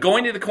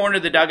to the corner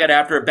of the dugout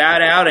after a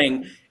bad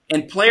outing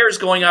and players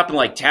going up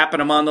and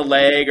tapping him on the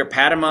leg or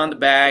pat him on the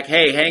back.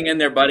 Hey, hang in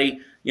there, buddy.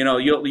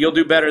 You'll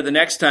do better the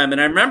next time.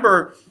 And I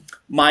remember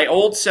my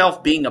old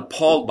self being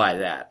appalled by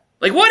that.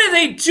 What are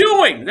they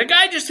doing? The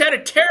guy just had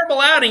a terrible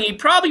outing. He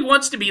probably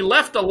wants to be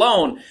left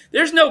alone.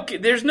 There's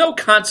no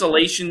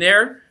consolation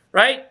there,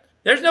 right?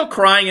 There's no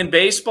crying in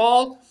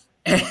baseball.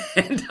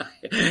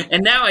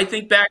 And now I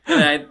think back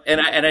and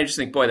I just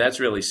think, boy, that's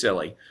really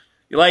silly.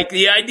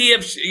 The idea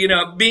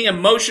of being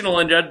emotional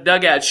in a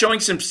dugout, showing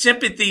some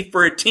sympathy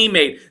for a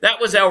teammate, that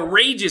was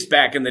outrageous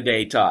back in the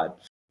day, Todd.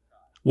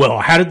 Well,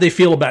 how did they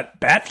feel about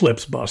bat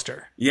flips,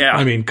 Buster? Yeah,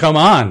 I mean, come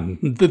on,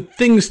 the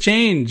things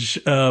change.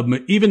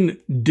 Even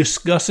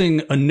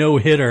discussing a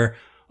no-hitter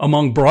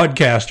among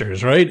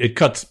broadcasters, right? It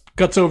cuts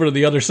over to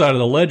the other side of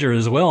the ledger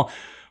as well.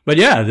 But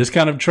yeah, this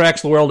kind of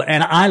tracks the world,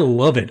 and I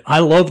love it. I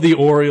love the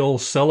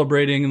Orioles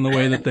celebrating in the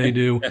way that they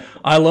do.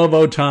 I love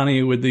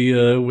Ohtani with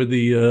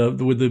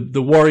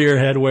the Warrior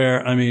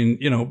headwear. I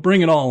mean,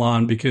 bring it all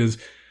on, because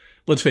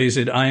let's face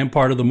it, I am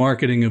part of the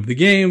marketing of the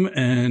game,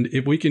 and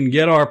if we can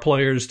get our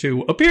players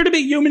to appear to be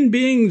human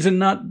beings and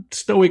not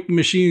stoic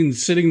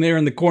machines sitting there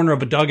in the corner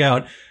of a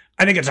dugout,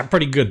 I think it's a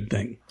pretty good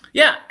thing.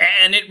 Yeah,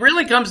 and it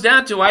really comes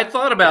down to, I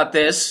thought about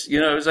this,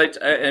 as I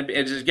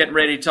was getting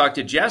ready to talk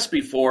to Jess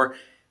before,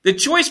 the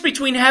choice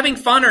between having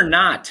fun or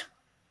not,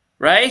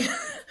 right?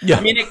 Yeah.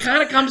 I mean, it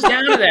kind of comes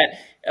down to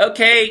that.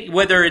 Okay,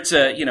 whether it's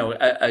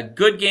a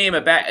good game,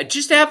 a bad,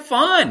 just have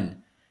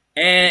fun.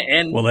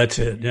 And well, that's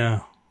it.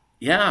 Yeah.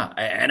 Yeah,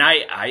 and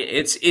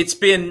it's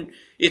been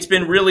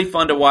really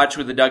fun to watch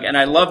with the dugout, and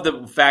I love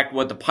the fact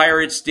what the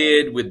Pirates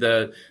did with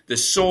the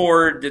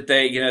sword that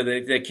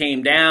they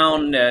came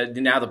down.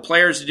 Now the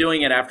players are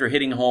doing it after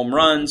hitting home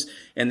runs,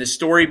 and the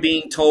story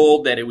being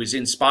told that it was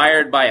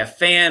inspired by a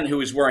fan who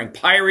was wearing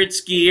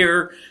Pirates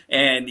gear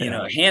and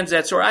hands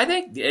that sword. I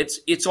think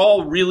it's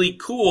all really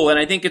cool, and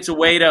I think it's a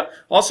way to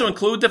also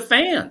include the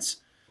fans.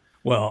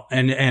 Well,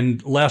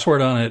 and last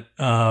word on it,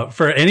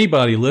 for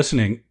anybody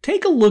listening,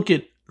 take a look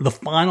at the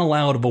final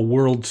out of a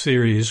World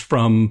Series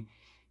from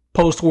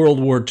post-World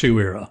War II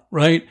era,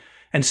 right?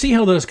 And see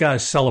how those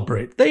guys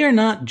celebrate. They are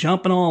not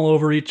jumping all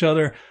over each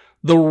other.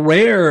 The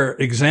rare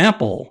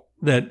example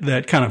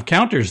that kind of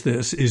counters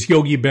this is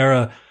Yogi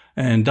Berra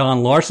and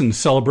Don Larson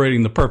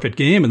celebrating the perfect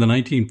game in the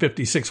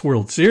 1956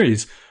 World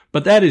Series.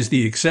 But that is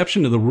the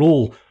exception to the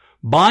rule.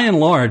 By and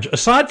large,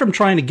 aside from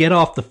trying to get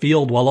off the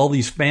field while all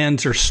these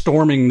fans are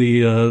storming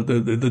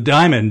the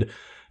diamond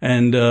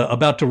and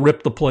about to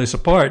rip the place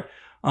apart,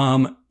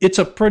 it's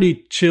a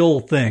pretty chill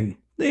thing.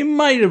 They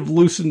might have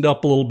loosened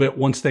up a little bit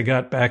once they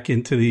got back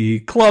into the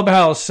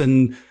clubhouse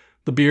and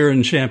the beer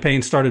and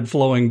champagne started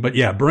flowing. But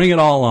yeah, bring it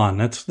all on.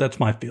 That's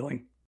my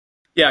feeling.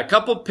 Yeah, a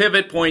couple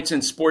pivot points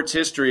in sports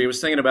history. I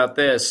was thinking about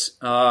this.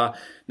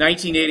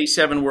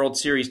 1987 World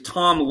Series,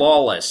 Tom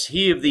Lawless.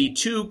 He of the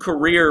 2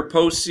 career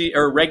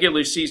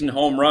regular season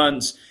home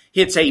runs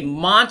hits a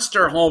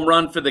monster home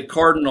run for the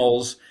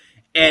Cardinals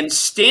and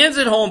stands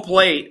at home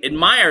plate,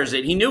 admires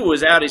it. He knew it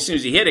was out as soon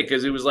as he hit it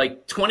because it was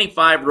like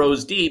 25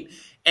 rows deep,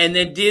 and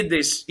then did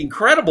this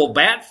incredible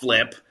bat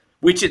flip,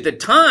 which at the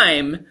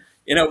time,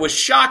 was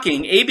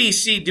shocking.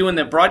 ABC doing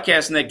the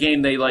broadcast in that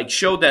game, they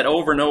showed that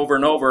over and over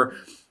and over.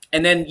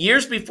 And then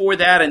years before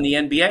that in the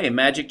NBA,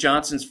 Magic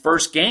Johnson's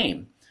first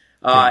game,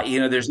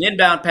 there's an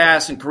inbound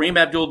pass and Kareem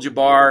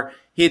Abdul-Jabbar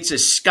hits a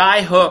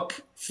sky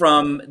hook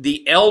from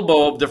the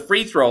elbow of the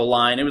free throw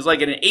line. It was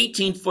like an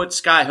 18-foot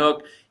sky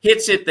hook,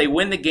 hits it, they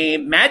win the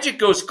game. Magic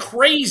goes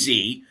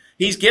crazy.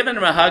 He's giving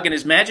him a hug, and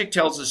as Magic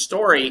tells the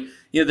story,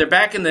 they're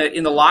back in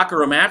the locker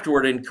room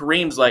afterward, and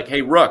Kareem's like,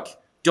 "Hey, Rook,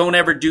 don't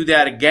ever do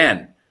that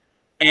again."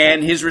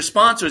 And his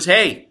response was,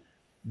 "Hey,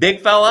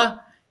 big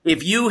fella,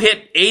 if you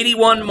hit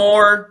 81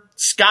 more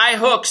sky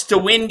hooks to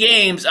win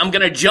games, I'm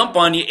going to jump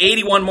on you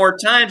 81 more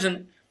times."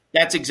 And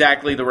that's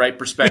exactly the right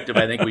perspective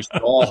I think we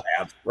should all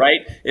have,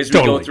 right, as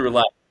we go through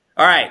life.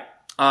 All right,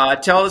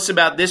 tell us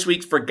about this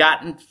week's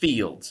Forgotten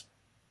Fields.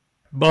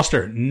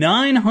 Buster,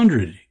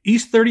 900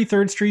 East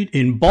 33rd Street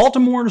in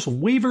Baltimore's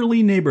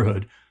Waverly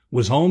neighborhood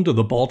was home to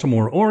the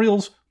Baltimore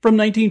Orioles from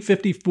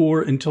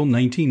 1954 until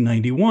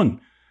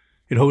 1991.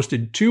 It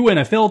hosted 2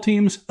 NFL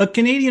teams, a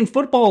Canadian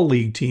Football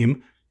League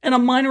team, and a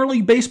minor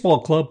league baseball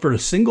club for a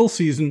single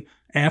season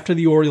after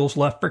the Orioles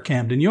left for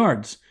Camden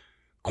Yards.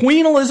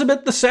 Queen Elizabeth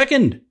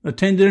II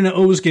attended an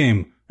O's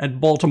game at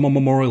Baltimore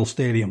Memorial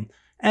Stadium,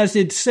 as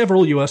did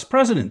several U.S.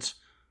 presidents.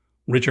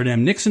 Richard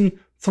M. Nixon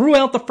threw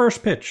out the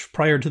first pitch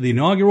prior to the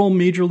inaugural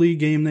Major League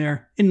game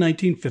there in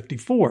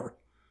 1954.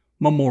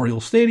 Memorial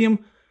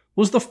Stadium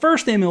was the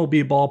first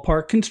MLB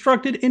ballpark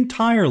constructed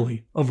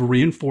entirely of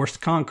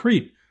reinforced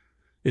concrete.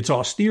 Its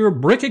austere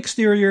brick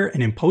exterior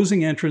and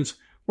imposing entrance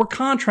were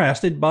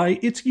contrasted by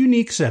its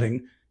unique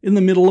setting in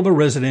the middle of a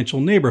residential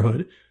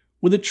neighborhood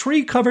with a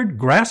tree-covered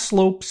grass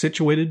slope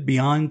situated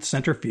beyond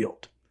center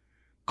field.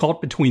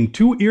 Caught between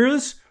 2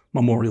 eras,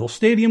 Memorial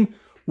Stadium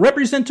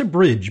represents a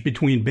bridge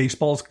between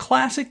baseball's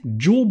classic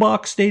jewel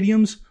box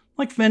stadiums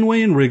like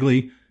Fenway and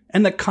Wrigley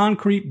and the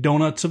concrete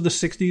donuts of the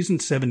 60s and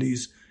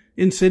 70s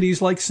in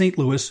cities like St.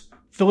 Louis,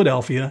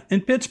 Philadelphia,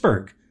 and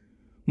Pittsburgh.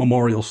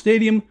 Memorial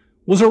Stadium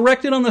was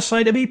erected on the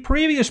site of a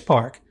previous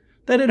park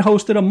that had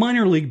hosted a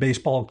minor league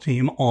baseball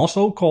team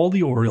also called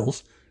the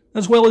Orioles,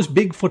 as well as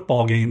big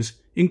football games,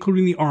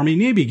 including the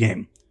Army-Navy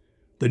game.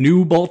 The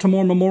new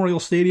Baltimore Memorial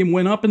Stadium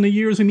went up in the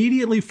years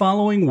immediately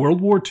following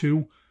World War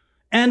II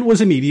and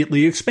was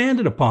immediately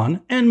expanded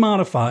upon and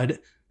modified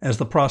as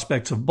the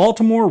prospects of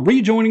Baltimore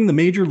rejoining the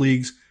major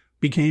leagues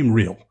became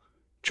real.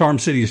 Charm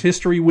City's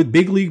history with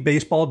big league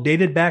baseball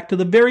dated back to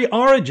the very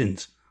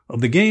origins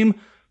of the game,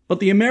 but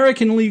the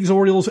American League's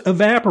Orioles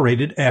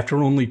evaporated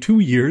after only 2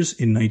 years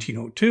in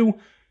 1902,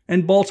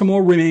 and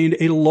Baltimore remained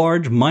a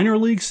large minor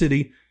league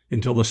city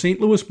until the St.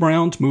 Louis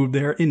Browns moved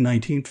there in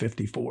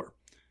 1954.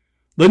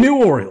 The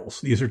new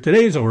Orioles, these are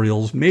today's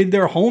Orioles, made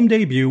their home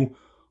debut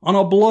on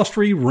a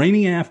blustery,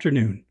 rainy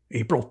afternoon,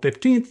 April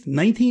 15th,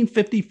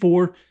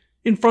 1954,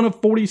 in front of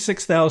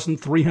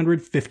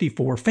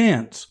 46,354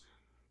 fans.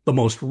 The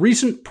most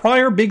recent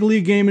prior big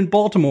league game in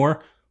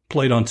Baltimore,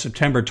 played on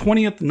September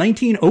 20th,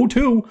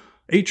 1902,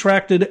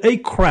 attracted a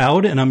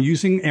crowd, and I'm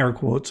using air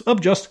quotes,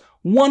 of just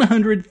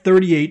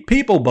 138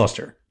 people,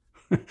 Buster.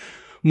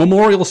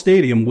 Memorial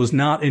Stadium was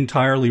not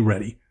entirely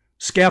ready.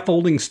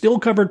 Scaffolding still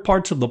covered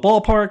parts of the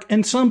ballpark,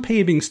 and some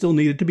paving still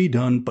needed to be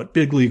done, but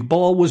big league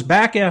ball was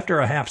back after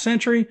a half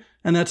century,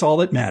 and that's all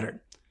that mattered.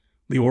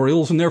 The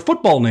Orioles and their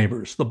football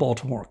neighbors, the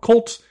Baltimore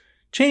Colts,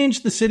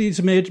 captured the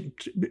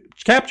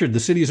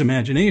city's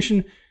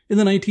imagination in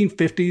the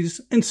 1950s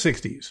and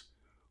 60s.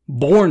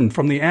 Born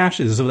from the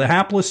ashes of the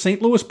hapless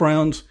St. Louis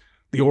Browns,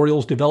 the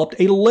Orioles developed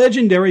a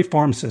legendary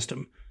farm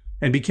system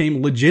and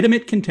became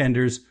legitimate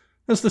contenders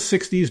as the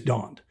 60s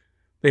dawned.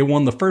 They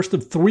won the first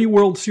of 3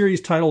 World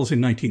Series titles in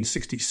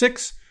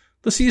 1966,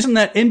 the season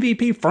that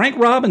MVP Frank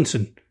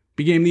Robinson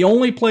became the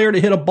only player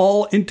to hit a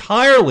ball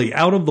entirely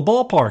out of the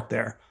ballpark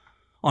there.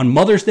 On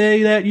Mother's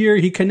Day that year,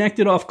 he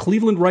connected off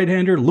Cleveland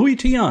right-hander Louis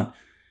Tiant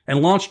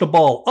and launched a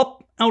ball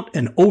up, out,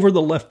 and over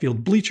the left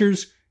field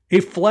bleachers. A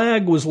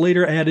flag was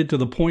later added to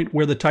the point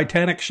where the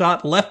Titanic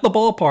shot left the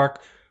ballpark,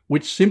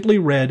 which simply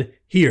read,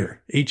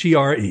 "Here,"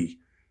 H-E-R-E.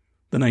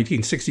 The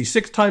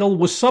 1966 title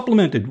was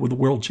supplemented with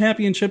World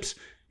Championships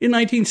in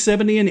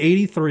 1970 and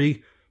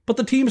 83, but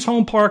the team's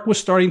home park was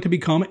starting to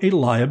become a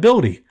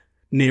liability.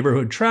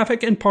 Neighborhood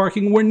traffic and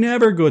parking were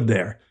never good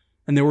there,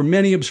 and there were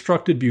many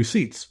obstructed view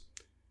seats.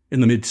 In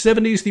the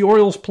mid-70s, the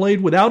Orioles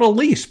played without a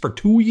lease for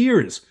 2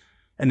 years,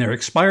 and their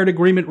expired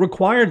agreement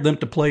required them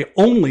to play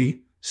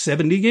only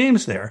 70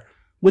 games there,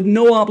 with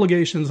no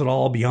obligations at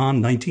all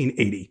beyond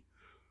 1980.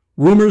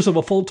 Rumors of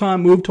a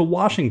full-time move to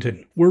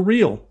Washington were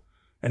real,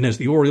 and as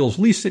the Orioles'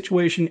 lease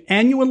situation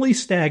annually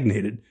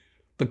stagnated,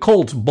 the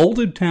Colts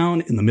bolted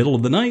town in the middle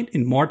of the night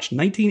in March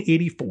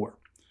 1984.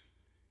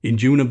 In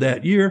June of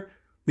that year,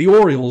 the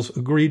Orioles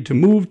agreed to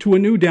move to a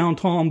new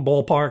downtown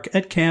ballpark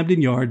at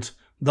Camden Yards,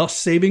 thus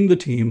saving the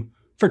team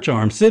for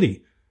Charm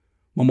City.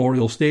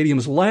 Memorial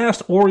Stadium's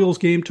last Orioles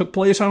game took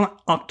place on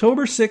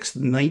October 6,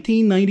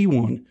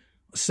 1991,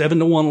 a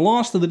 7-1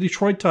 loss to the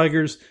Detroit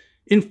Tigers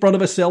in front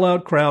of a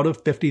sellout crowd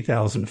of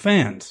 50,000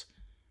 fans.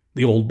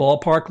 The old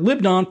ballpark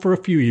lived on for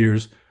a few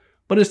years,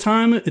 but as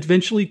time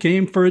eventually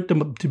came for it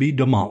to be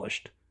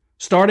demolished.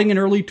 Starting in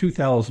early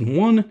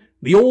 2001,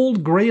 the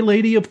old Gray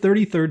Lady of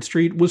 33rd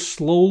Street was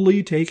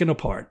slowly taken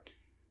apart.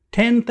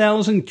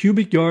 10,000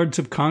 cubic yards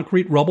of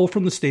concrete rubble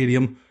from the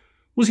stadium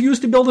was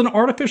used to build an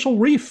artificial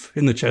reef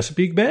in the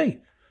Chesapeake Bay.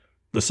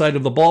 The site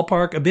of the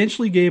ballpark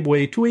eventually gave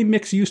way to a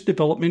mixed-use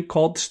development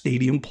called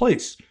Stadium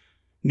Place.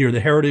 Near the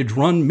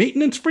heritage-run,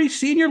 maintenance-free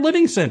senior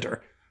living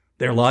center,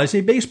 there lies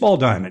a baseball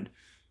diamond,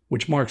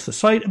 which marks the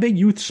site of a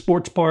youth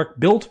sports park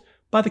built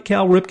by the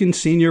Cal Ripken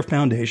Senior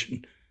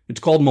Foundation. It's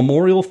called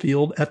Memorial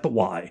Field at the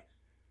Y.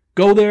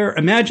 Go there,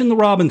 imagine the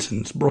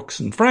Robinsons, Brooks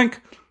and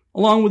Frank,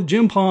 along with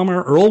Jim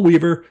Palmer, Earl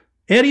Weaver,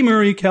 Eddie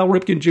Murray, Cal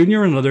Ripken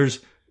Jr., and others,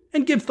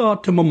 and give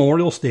thought to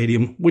Memorial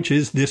Stadium, which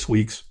is this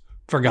week's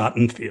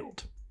Forgotten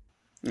Field.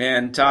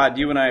 And Todd,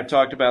 you and I have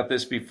talked about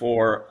this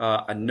before.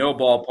 A no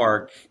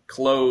ballpark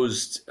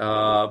closed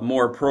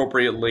more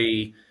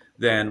appropriately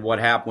than what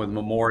happened with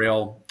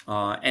Memorial.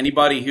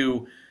 Anybody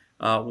who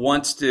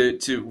wants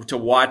to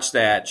watch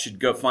that should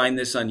go find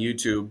this on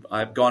YouTube.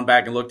 I've gone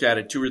back and looked at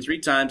it 2 or 3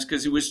 times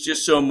because it was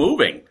just so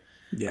moving.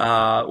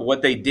 Yeah.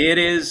 What they did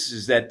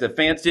is that the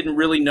fans didn't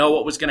really know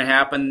what was going to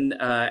happen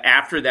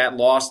after that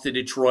loss to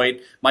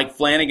Detroit. Mike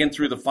Flanagan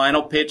threw the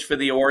final pitch for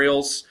the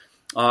Orioles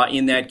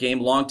in that game,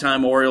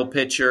 longtime Oriole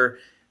pitcher.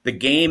 The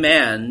game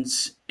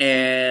ends,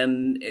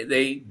 and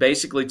they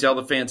basically tell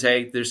the fans,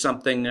 hey, there's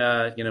something,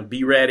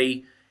 be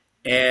ready.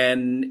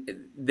 And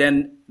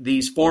then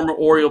these former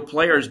Oriole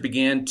players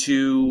began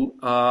to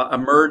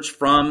emerge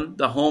from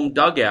the home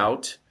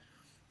dugout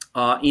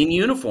in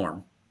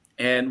uniform.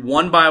 And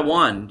one by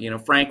one,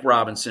 Frank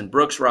Robinson,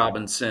 Brooks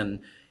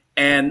Robinson,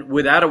 and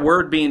without a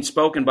word being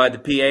spoken by the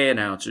PA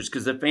announcers,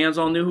 because the fans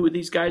all knew who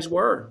these guys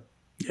were.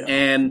 Yeah.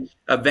 And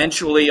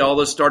eventually all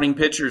the starting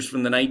pitchers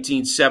from the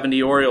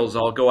 1970 Orioles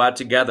all go out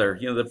together,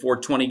 the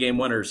 4 20-game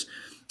winners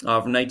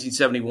from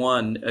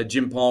 1971,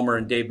 Jim Palmer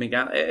and Dave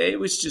McGowan.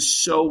 It was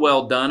just so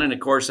well done. And, of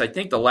course, I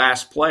think the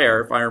last player,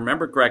 if I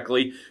remember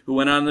correctly, who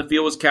went on the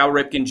field was Cal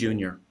Ripken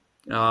Jr.,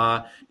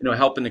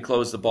 helping to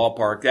close the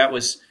ballpark. That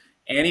was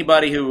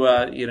anybody who,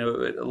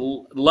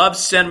 loves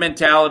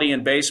sentimentality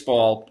in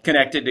baseball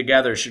connected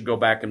together should go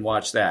back and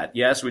watch that.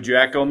 Yes, would you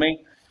echo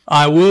me?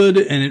 I would,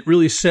 and it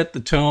really set the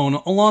tone,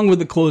 along with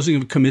the closing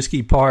of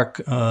Comiskey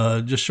Park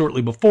just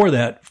shortly before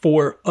that,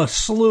 for a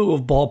slew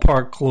of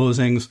ballpark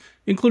closings,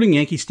 including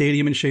Yankee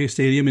Stadium and Shea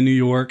Stadium in New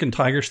York and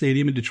Tiger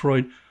Stadium in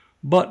Detroit.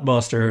 But,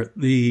 Buster,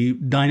 the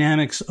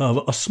dynamics of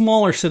a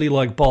smaller city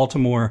like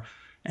Baltimore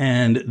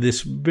and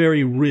this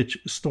very rich,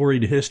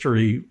 storied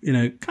history in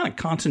a kind of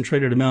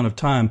concentrated amount of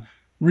time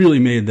really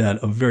made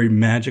that a very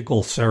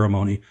magical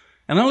ceremony.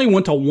 And I only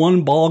went to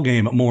one ball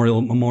game at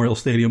Memorial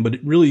Stadium, but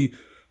it really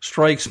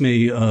strikes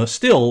me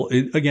still,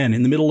 again,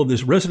 in the middle of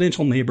this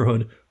residential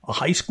neighborhood, a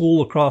high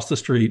school across the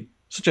street,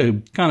 such a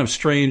kind of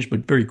strange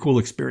but very cool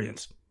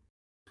experience.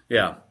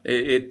 Yeah,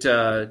 it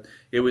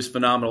was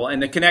phenomenal.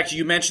 And the connection,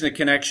 you mentioned the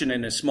connection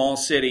in a small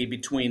city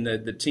between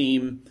the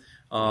team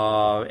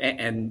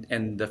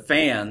and the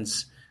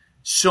fans.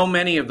 So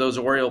many of those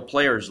Oriole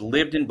players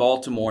lived in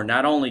Baltimore,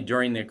 not only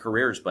during their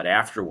careers, but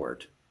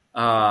afterward.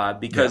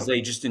 Because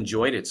they just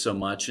enjoyed it so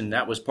much, and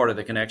that was part of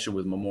the connection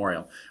with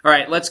Memorial. All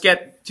right, let's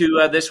get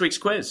to this week's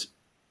quiz.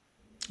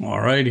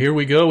 All right, here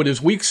we go. It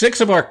is week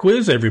 6 of our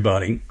quiz,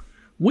 everybody.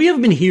 We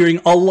have been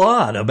hearing a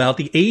lot about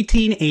the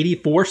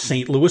 1884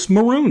 St. Louis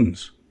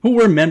Maroons, who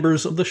were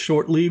members of the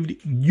short-lived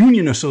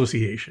Union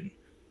Association.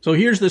 So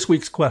here's this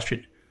week's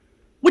question.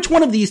 Which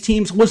one of these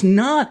teams was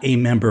not a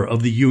member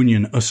of the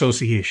Union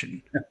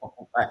Association?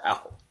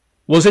 Wow.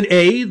 Was it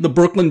A, the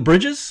Brooklyn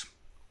Bridges?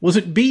 Was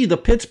it B, the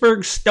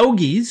Pittsburgh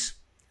Stogies?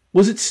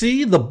 Was it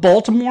C, the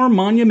Baltimore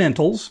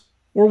Monumentals?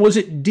 Or was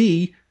it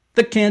D,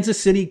 the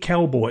Kansas City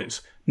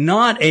Cowboys?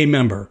 Not a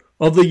member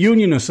of the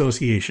Union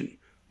Association.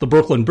 The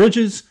Brooklyn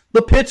Bridges,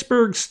 the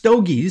Pittsburgh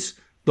Stogies,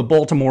 the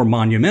Baltimore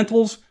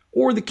Monumentals,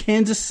 or the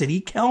Kansas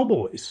City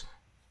Cowboys?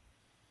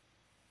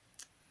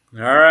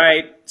 All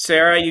right,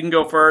 Sarah, you can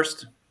go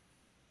first.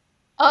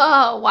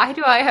 Oh, why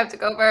do I have to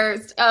go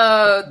first?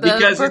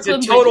 Because Brooklyn it's a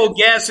total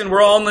Bridges. guess and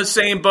we're all in the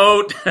same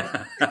boat.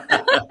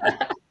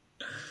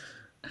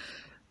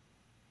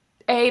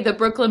 A, the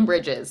Brooklyn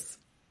Bridges.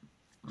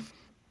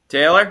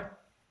 Taylor?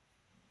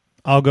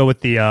 I'll go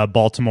with the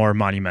Baltimore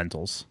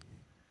Monumentals.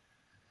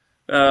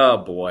 Oh,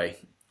 boy.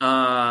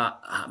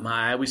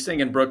 I was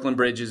thinking Brooklyn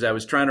Bridges. I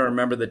was trying to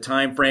remember the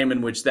time frame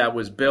in which that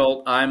was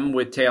built. I'm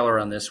with Taylor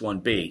on this one,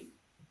 B.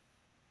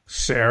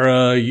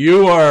 Sarah,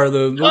 you are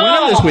the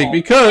winner this week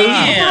because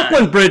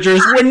Brooklyn Bridgers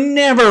were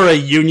never a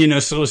Union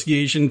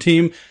Association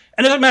team.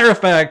 And as a matter of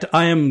fact,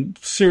 I am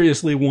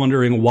seriously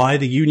wondering why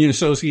the Union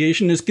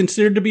Association is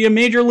considered to be a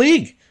major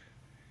league.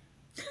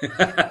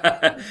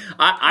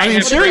 I mean,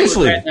 have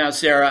seriously. that now,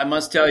 Sarah, I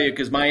must tell you,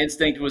 because my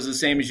instinct was the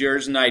same as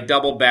yours, and I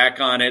doubled back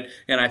on it,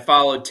 and I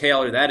followed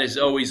Taylor. That is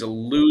always a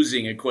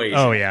losing equation.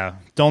 Oh, yeah.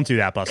 Don't do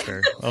that,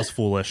 Buster. That was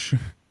foolish.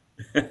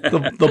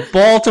 The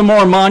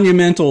Baltimore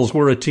Monumentals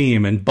were a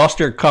team, and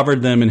Buster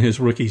covered them in his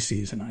rookie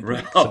season. I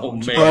think. So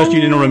I'm surprised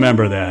you didn't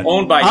remember that.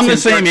 Owned by I'm Tim the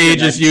same Burton,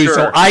 age as I'm you, sure.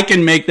 so I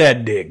can make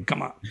that dig.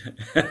 Come on.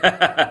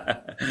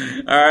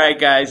 All right,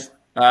 guys.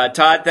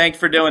 Todd, thanks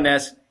for doing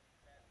this.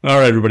 All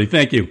right, everybody.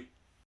 Thank you.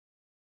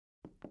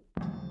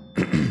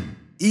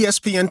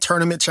 ESPN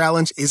Tournament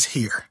Challenge is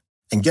here.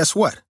 And guess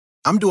what?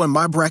 I'm doing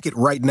my bracket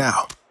right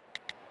now.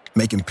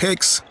 Making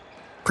picks,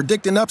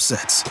 predicting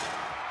upsets,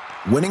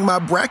 winning my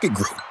bracket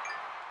group,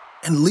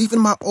 and leaving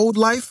my old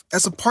life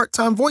as a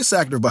part-time voice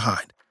actor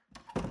behind.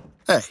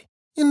 Hey,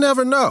 you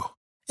never know.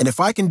 And if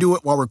I can do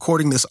it while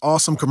recording this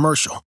awesome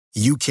commercial,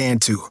 you can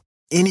too.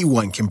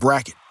 Anyone can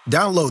bracket.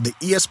 Download the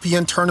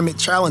ESPN Tournament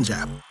Challenge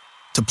app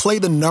to play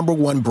the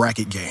 #1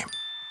 bracket game.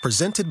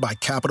 Presented by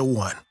Capital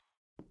One.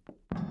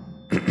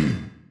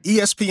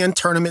 ESPN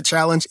Tournament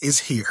Challenge is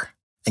here.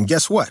 And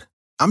guess what?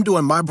 I'm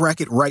doing my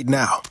bracket right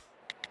now.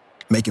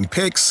 Making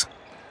picks,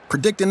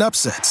 predicting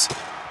upsets,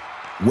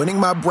 winning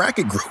my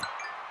bracket group,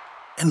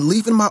 and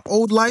leaving my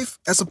old life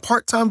as a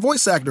part-time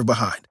voice actor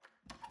behind.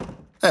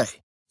 Hey,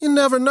 you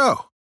never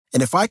know.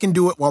 And if I can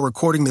do it while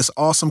recording this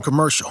awesome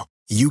commercial,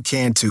 you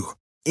can too.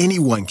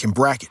 Anyone can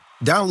bracket.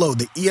 Download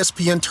the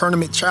ESPN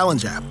Tournament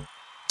Challenge app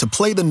to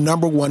play the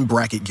 #1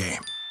 bracket game.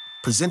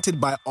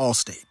 Presented by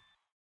Allstate.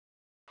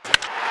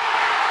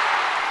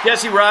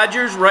 Jesse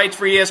Rogers writes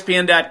for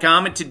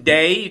ESPN.com, and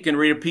today you can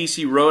read a piece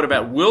he wrote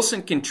about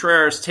Wilson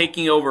Contreras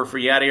taking over for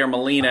Yadier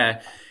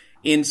Molina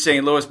in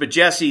St. Louis. But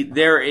Jesse,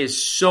 there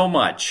is so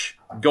much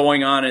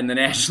going on in the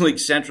National League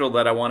Central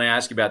that I want to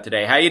ask you about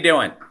today. How you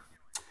doing?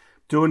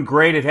 Doing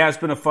great. It has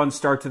been a fun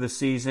start to the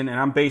season, and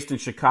I'm based in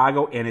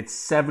Chicago, and it's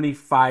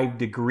 75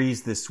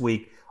 degrees this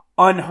week.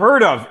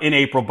 Unheard of in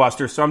April,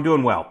 Buster, so I'm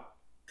doing well.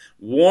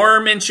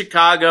 Warm in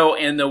Chicago,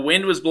 and the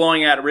wind was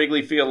blowing out of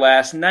Wrigley Field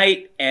last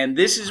night, and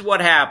this is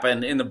what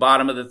happened in the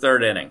bottom of the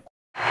third inning.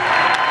 In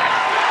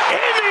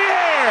the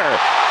air,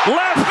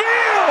 left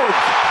field,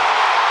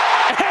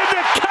 and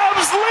the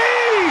Cubs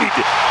lead.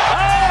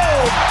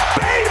 Oh,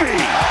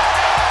 baby!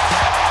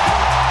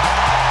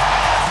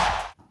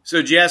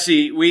 So,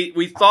 Jesse,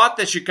 we thought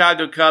the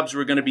Chicago Cubs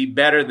were going to be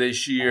better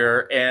this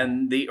year,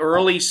 and the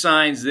early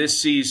signs this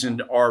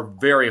season are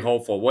very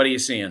hopeful. What are you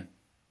seeing?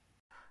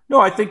 No,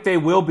 I think they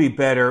will be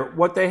better.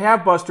 What they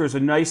have, Buster, is a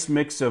nice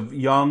mix of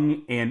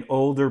young and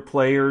older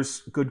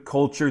players, good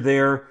culture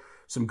there,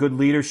 some good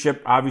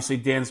leadership. Obviously,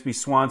 Dansby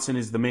Swanson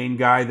is the main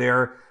guy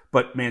there,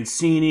 but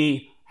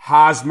Mancini,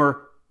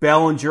 Hosmer,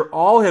 Bellinger,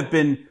 all have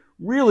been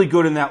really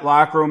good in that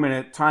locker room and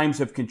at times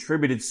have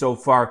contributed so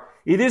far.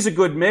 It is a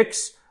good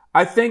mix.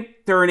 I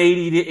think they're an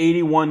 80 to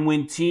 81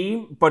 win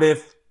team, but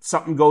if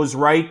something goes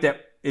right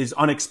that is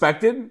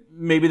unexpected,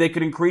 maybe they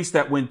could increase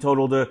that win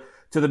total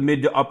to the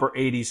mid to upper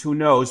 80s. Who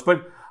knows?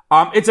 But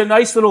it's a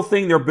nice little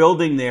thing they're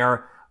building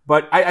there.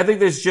 But I think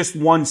there's just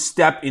one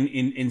step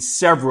in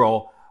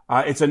several.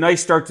 It's a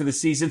nice start to the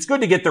season. It's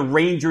good to get the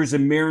Rangers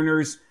and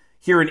Mariners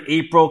here in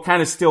April,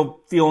 kind of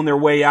still feeling their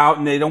way out,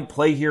 and they don't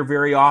play here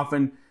very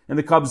often. And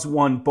the Cubs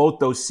won both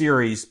those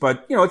series.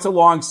 But, you know, it's a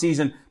long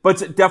season,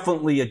 but it's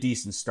definitely a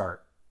decent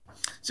start.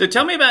 So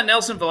tell me about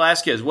Nelson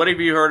Velasquez. What have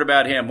you heard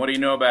about him? What do you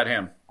know about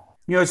him?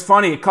 You know, it's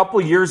funny. A couple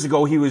of years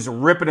ago, he was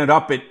ripping it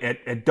up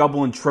at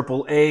Double and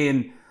Triple A.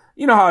 And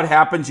you know how it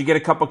happens. You get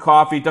a cup of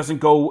coffee. It doesn't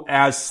go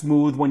as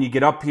smooth when you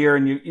get up here,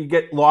 and you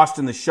get lost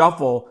in the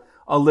shuffle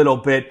a little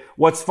bit.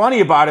 What's funny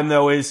about him,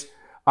 though, is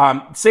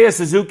Seiya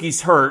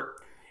Suzuki's hurt,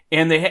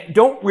 and they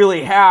don't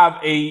really have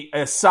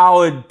a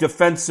solid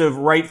defensive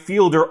right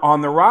fielder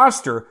on the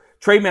roster.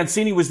 Trey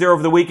Mancini was there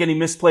over the weekend. He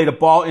misplayed a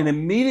ball, and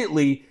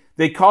immediately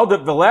they called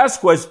up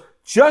Velasquez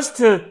just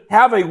to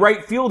have a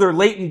right fielder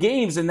late in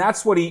games, and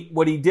that's what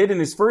he did in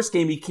his first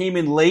game. He came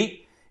in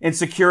late and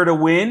secured a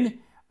win.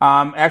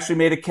 Actually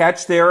made a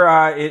catch there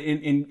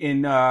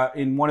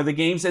in one of the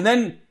games, and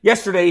then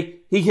yesterday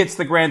he hits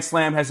the grand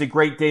slam. Has a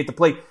great day at the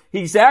plate.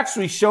 He's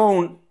actually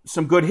shown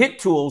some good hit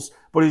tools,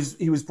 but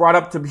he was brought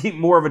up to be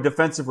more of a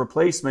defensive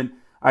replacement.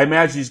 I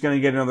imagine he's going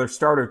to get another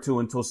start or two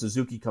until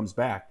Suzuki comes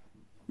back.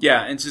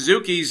 Yeah, and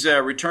Suzuki's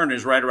return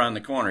is right around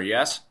the corner.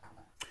 Yes.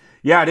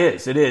 Yeah, it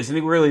is. It is. And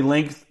it really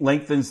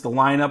lengthens the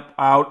lineup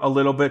out a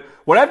little bit.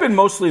 What I've been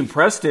mostly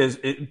impressed is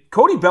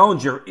Cody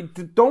Bellinger.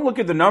 Don't look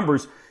at the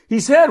numbers.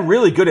 He's had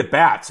really good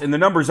at-bats, and the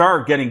numbers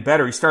are getting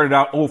better. He started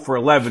out 0 for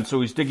 11, so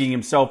he's digging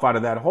himself out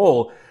of that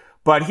hole.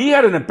 But he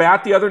had an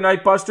at-bat the other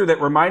night, Buster, that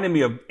reminded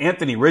me of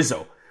Anthony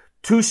Rizzo.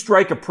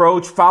 2-strike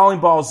approach, fouling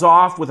balls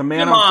off with a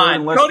man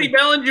on third. Cody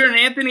Bellinger and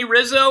Anthony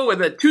Rizzo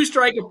with a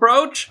 2-strike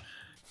approach?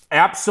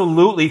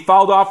 Absolutely.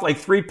 Fouled off like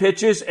 3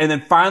 pitches and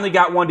then finally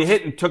got one to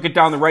hit and took it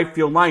down the right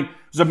field line.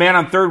 There's a man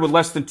on third with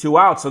less than 2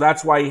 outs, so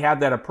that's why he had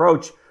that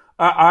approach.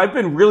 I've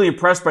been really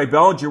impressed by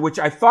Bellinger, which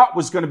I thought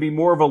was going to be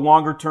more of a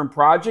longer-term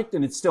project,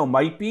 and it still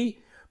might be.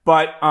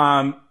 But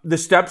the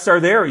steps are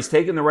there. He's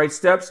taking the right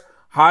steps.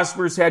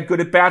 Hosmer's had good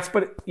at-bats,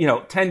 but,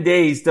 10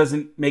 days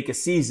doesn't make a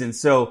season.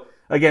 So,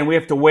 again, we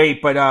have to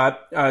wait.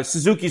 But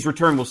Suzuki's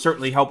return will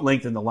certainly help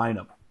lengthen the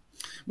lineup.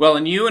 Well,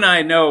 and you and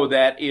I know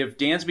that if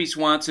Dansby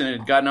Swanson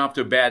had gotten off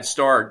to a bad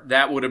start,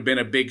 that would have been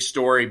a big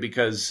story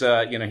because,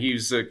 he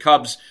was the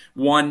Cubs'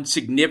 one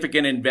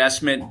significant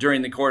investment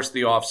during the course of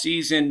the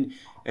offseason.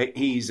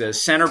 He's a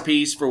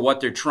centerpiece for what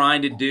they're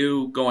trying to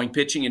do, going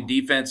pitching and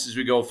defense as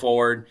we go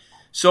forward.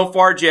 So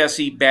far,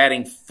 Jesse,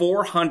 batting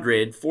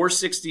 .400,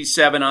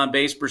 .467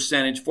 on-base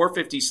percentage,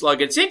 .450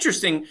 slug. It's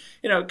interesting,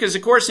 because,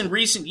 of course, in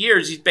recent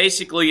years, he's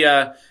basically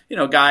a,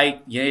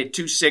 guy,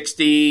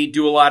 260,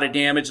 do a lot of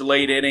damage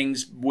late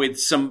innings with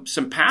some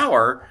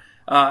power.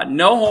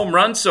 No home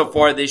runs so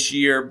far this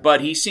year,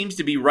 but he seems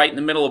to be right in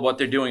the middle of what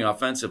they're doing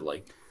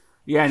offensively.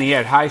 Yeah, and he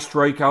had high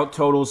strikeout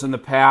totals in the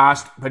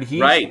past, but he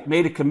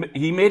made a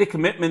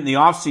commitment in the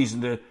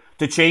offseason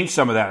to change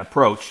some of that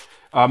approach.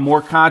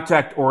 More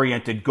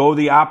contact-oriented, go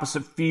the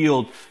opposite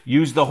field,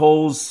 use the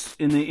holes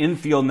in the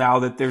infield now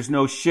that there's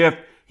no shift.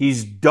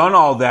 He's done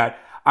all that.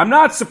 I'm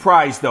not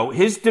surprised, though.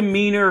 His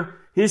demeanor,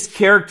 his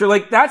character,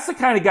 that's the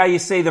kind of guy you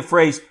say the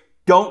phrase,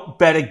 don't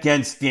bet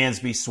against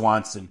Dansby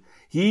Swanson.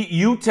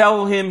 You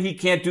tell him he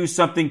can't do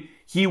something,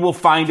 he will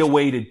find a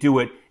way to do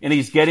it. And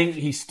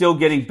he's still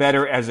getting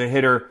better as a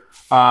hitter.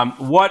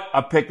 What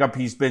a pickup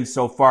he's been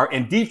so far.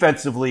 And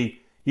defensively,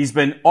 he's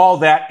been all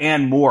that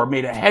and more.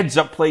 Made a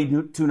heads-up play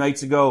 2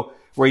 nights ago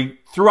where he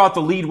threw out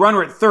the lead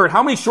runner at third.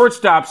 How many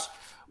shortstops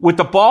with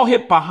the ball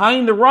hit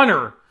behind the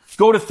runner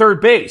go to third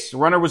base? The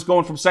runner was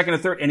going from second to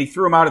third, and he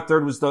threw him out at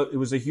third. It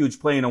was a huge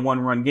play in a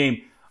one-run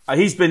game.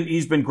 He's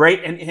been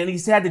great, and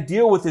he's had to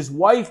deal with his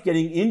wife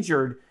getting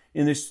injured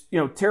in this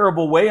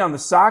terrible way on the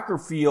soccer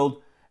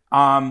field.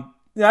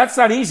 That's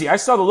not easy. I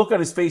saw the look on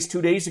his face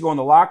 2 days ago in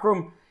the locker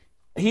room.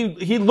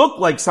 He looked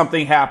like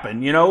something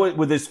happened,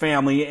 with his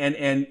family,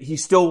 and he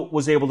still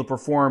was able to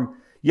perform.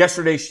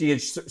 Yesterday, she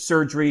had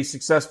surgery,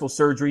 successful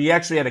surgery. He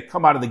actually had to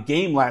come out of the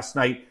game last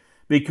night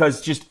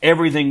because just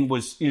everything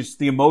was just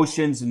the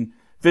emotions, and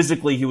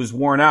physically he was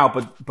worn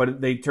out. But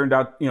they turned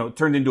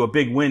into a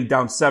big win,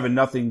 down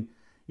 7-0.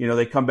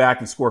 They come back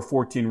and score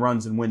 14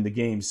 runs and win the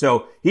game.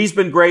 So he's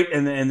been great,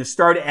 and the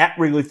start at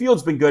Wrigley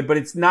Field's been good. But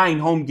it's 9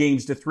 home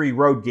games to 3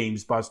 road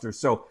games, Buster.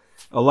 So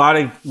a lot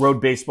of road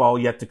baseball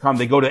yet to come.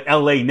 They go to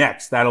L.A.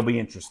 next. That'll be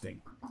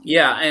interesting.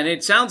 Yeah, and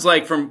it sounds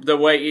like from the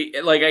way,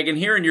 I can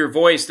hear in your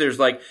voice, there's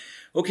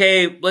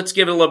okay, let's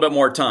give it a little bit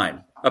more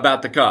time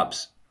about the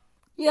Cubs.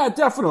 Yeah,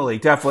 definitely.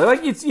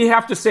 You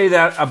have to say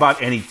that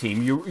about any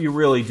team. You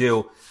really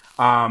do.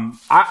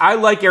 I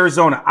like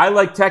Arizona. I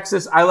like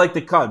Texas. I like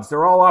the Cubs.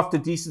 They're all off to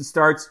decent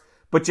starts,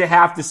 but you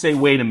have to say,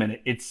 wait a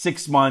minute. It's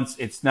 6 months.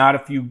 It's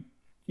not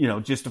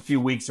just a few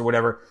weeks or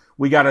whatever.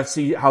 We got to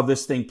see how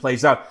this thing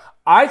plays out.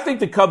 I think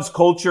the Cubs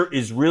culture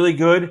is really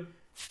good.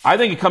 I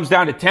think it comes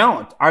down to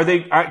talent.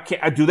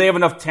 Do they have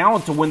enough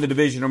talent to win the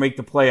division or make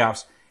the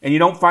playoffs? And you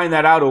don't find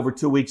that out over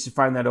 2 weeks. You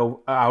find that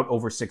out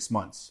over 6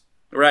 months.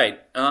 Right.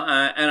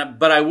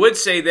 But I would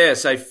say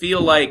this. I feel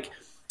like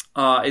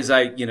as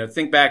I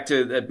think back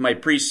to my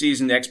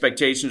preseason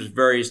expectations of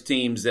various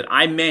teams, that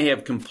I may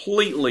have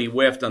completely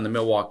whiffed on the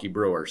Milwaukee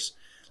Brewers.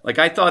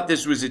 I thought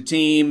this was a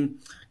team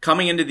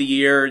coming into the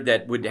year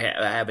that would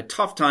have a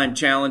tough time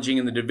challenging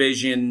in the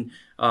division.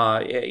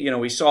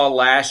 We saw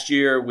last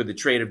year with the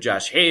trade of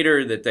Josh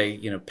Hader that they,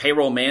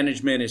 payroll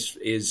management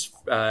is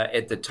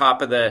at the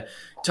top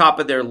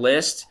of their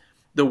list.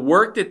 The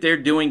work that they're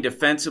doing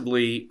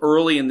defensively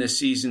early in this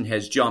season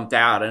has jumped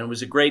out, and it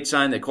was a great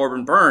sign that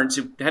Corbin Burns,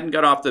 who hadn't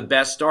got off the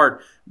best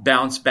start,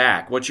 bounced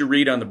back. What's your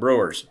read on the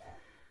Brewers?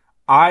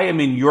 I am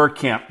in your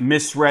camp.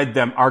 Misread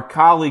them. Our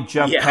colleague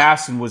Jeff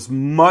Passan was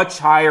much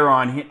higher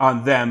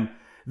on them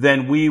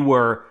than we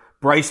were.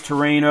 Bryce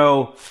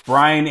Torreno,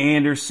 Brian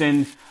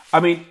Anderson. I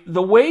mean,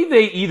 the way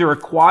they either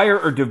acquire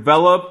or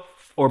develop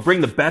or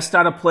bring the best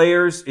out of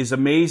players is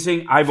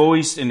amazing. I've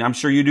always, and I'm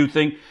sure you do,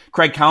 think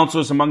Craig Counsell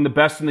is among the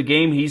best in the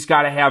game. He's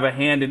got to have a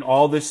hand in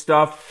all this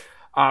stuff.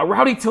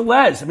 Rowdy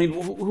Tellez, I mean,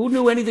 who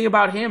knew anything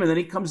about him? And then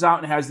he comes out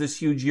and has this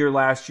huge year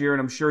last year, and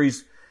I'm sure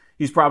he's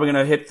probably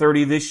going to hit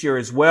 30 this year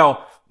as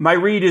well. My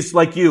read is,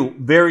 like you,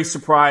 very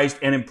surprised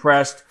and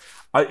impressed.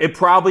 It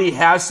probably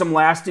has some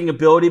lasting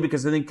ability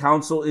because I think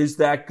Counsell is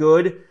that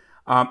good.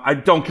 I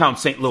don't count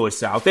St.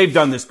 Louis out. They've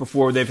done this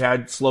before. They've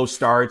had slow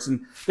starts,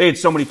 and they had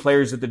so many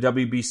players at the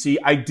WBC.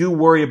 I do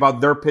worry about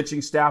their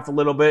pitching staff a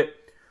little bit.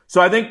 So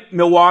I think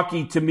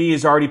Milwaukee, to me,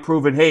 has already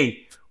proven,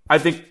 hey, I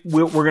think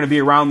we're going to be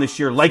around this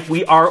year like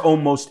we are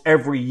almost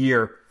every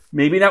year.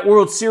 Maybe not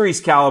World Series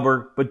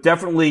caliber, but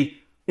definitely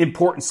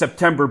important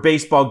September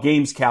baseball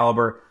games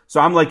caliber.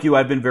 So I'm like you.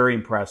 I've been very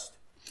impressed.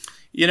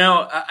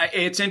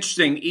 It's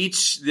interesting.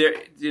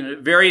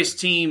 Various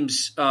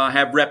teams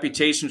have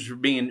reputations for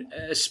being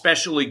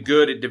especially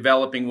good at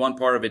developing one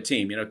part of a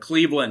team.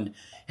 Cleveland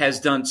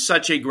has done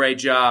such a great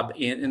job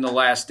in the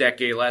last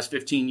decade, last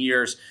 15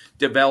 years,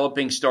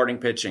 developing starting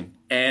pitching.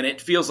 And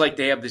it feels like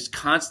they have this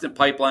constant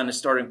pipeline of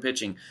starting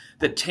pitching.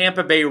 The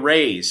Tampa Bay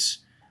Rays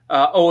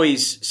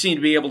always seem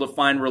to be able to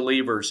find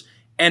relievers.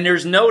 And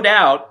there's no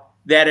doubt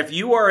that if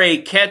you are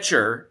a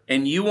catcher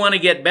and you want to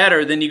get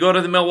better, then you go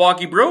to the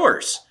Milwaukee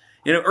Brewers.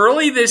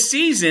 Early this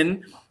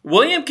season,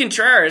 William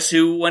Contreras,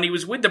 who when he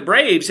was with the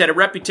Braves had a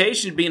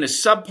reputation of being a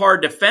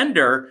subpar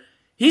defender,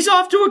 he's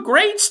off to a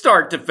great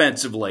start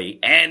defensively.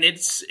 And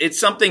it's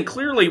something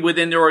clearly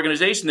within their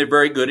organization they're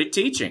very good at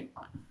teaching.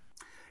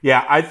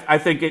 Yeah, I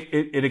think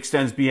it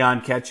extends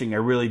beyond catching. I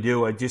really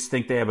do. I just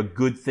think they have a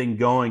good thing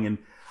going. And,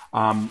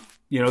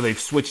 they've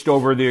switched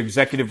over the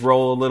executive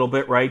role a little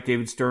bit, right?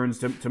 David Stearns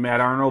to Matt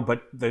Arnold.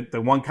 But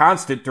the one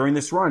constant during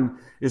this run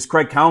is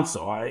Craig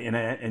Counsell.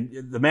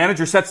 And the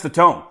manager sets the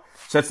tone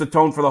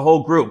for the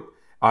whole group.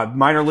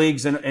 Minor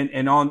leagues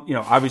and on,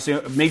 obviously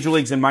major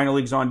leagues and minor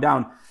leagues on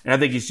down. And I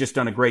think he's just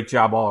done a great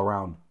job all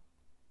around.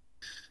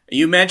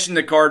 You mentioned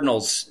the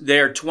Cardinals.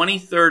 They're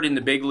 23rd in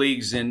the big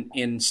leagues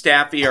in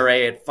staff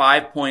ERA at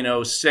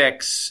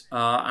 5.06.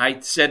 I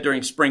said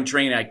during spring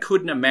training I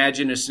couldn't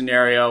imagine a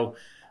scenario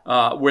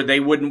where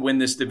they wouldn't win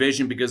this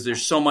division because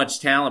there's so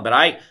much talent. But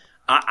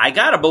I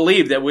got to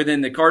believe that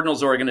within the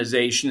Cardinals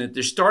organization that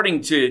they're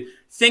starting to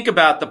think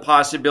about the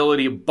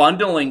possibility of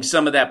bundling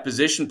some of that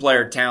position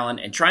player talent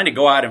and trying to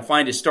go out and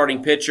find a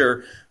starting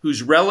pitcher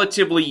who's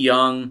relatively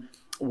young,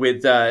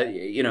 with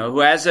who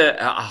has a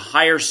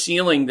higher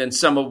ceiling than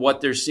some of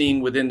what they're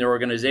seeing within their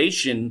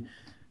organization,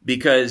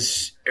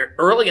 because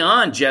early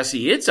on,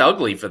 Jesse, it's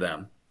ugly for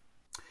them.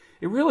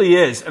 It really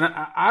is. And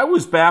I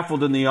was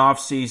baffled in the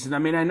offseason. I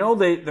mean, I know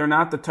they're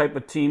not the type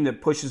of team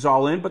that pushes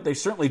all in, but they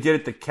certainly did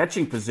at the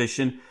catching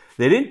position.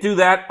 They didn't do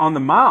that on the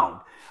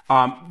mound.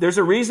 There's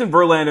a reason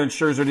Verlander and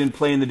Scherzer didn't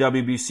play in the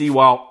WBC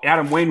while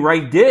Adam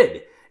Wainwright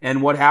did.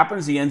 And what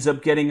happens? He ends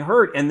up getting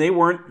hurt, and they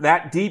weren't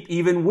that deep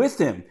even with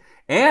him.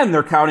 And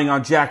they're counting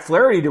on Jack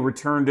Flaherty to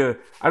return to,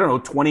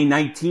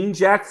 2019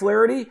 Jack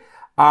Flaherty.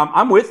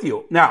 I'm with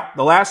you. Now,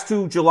 the last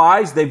 2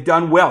 Julys, they've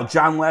done well.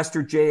 John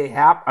Lester, J.A.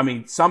 Happ,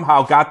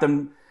 somehow got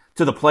them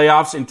to the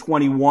playoffs in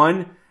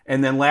 21.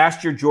 And then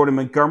last year, Jordan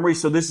Montgomery.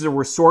 So this is a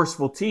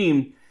resourceful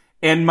team.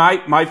 And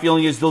my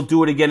feeling is they'll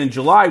do it again in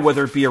July,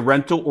 whether it be a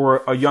rental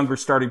or a younger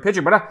starting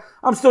pitcher. But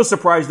I'm still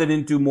surprised they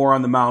didn't do more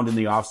on the mound in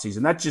the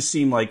offseason. That just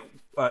seemed like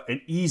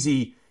an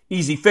easy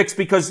fix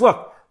because,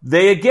 look,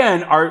 they,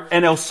 again, are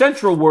NL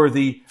Central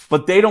worthy,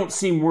 but they don't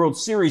seem World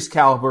Series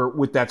caliber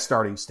with that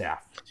starting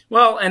staff.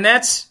 Well, and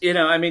that's,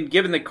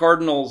 given the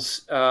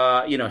Cardinals,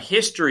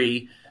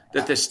 history,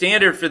 that the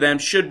standard for them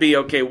should be,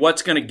 okay,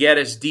 what's going to get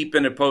us deep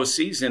into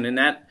postseason? And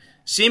that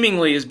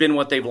seemingly has been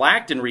what they've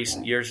lacked in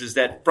recent years, is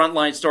that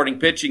frontline starting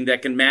pitching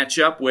that can match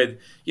up with,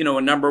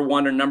 a number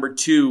 1 or number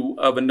 2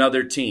 of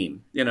another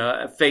team,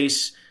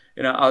 face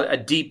a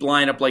deep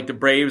lineup like the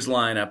Braves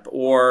lineup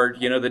or,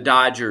 the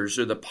Dodgers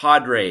or the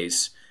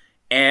Padres.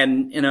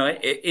 And,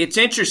 it's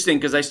interesting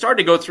because I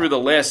started to go through the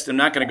list. I'm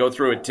not going to go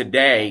through it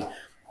today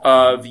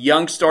of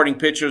young starting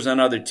pitchers on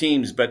other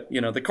teams. But,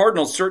 the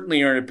Cardinals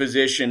certainly are in a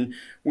position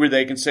where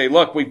they can say,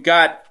 look, we've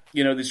got,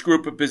 this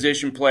group of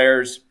position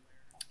players.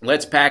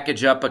 Let's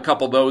package up a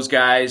couple of those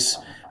guys,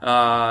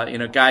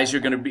 guys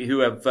who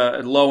have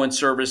low in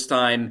service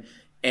time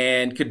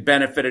and could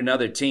benefit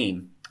another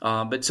team.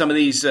 But some of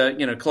these,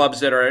 clubs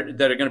that are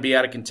going to be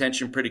out of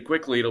contention pretty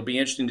quickly, it'll be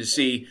interesting to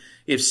see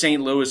if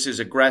St. Louis is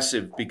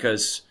aggressive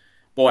because,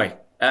 boy,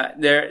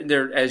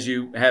 there, as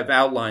you have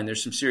outlined,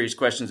 there's some serious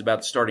questions about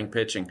the starting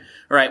pitching.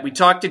 All right, we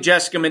talked to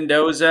Jessica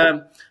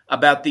Mendoza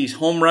about these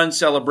home run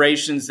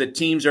celebrations that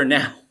teams are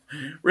now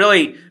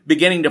really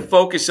beginning to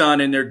focus on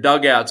in their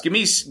dugouts. Give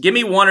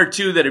me 1 or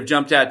 2 that have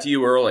jumped out to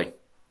you early.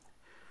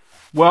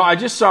 Well, I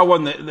just saw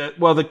one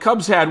the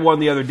Cubs had one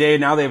the other day.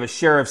 Now they have a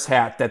sheriff's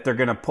hat that they're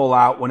going to pull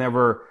out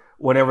whenever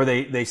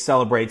they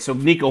celebrate. So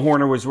Nico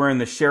Horner was wearing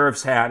the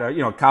sheriff's hat,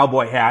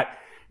 cowboy hat,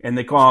 and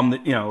they call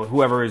him,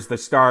 whoever is the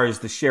star is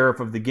the sheriff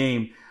of the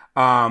game.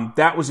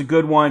 That was a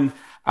good one.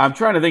 I'm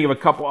trying to think of a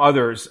couple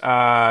others.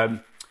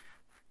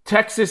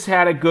 Texas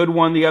had a good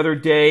one the other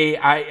day.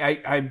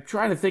 I'm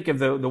trying to think of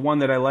the one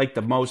that I like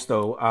the most,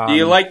 though. Do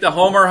you like the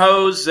Homer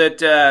hose that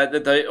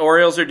the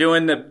Orioles are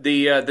doing,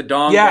 the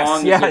dong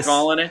bong, as they're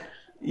calling it?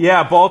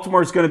 Yeah,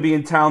 Baltimore's going to be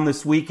in town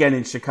this weekend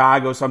in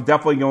Chicago, so I'm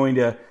definitely going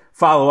to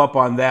follow up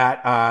on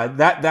that.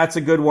 That's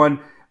a good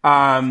one.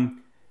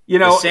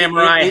 The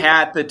samurai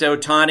hat that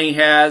Ohtani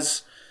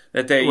has,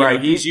 that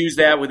he's used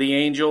that with the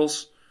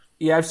Angels.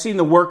 Yeah, I've seen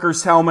the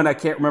workers' helmet. I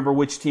can't remember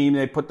which team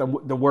they put the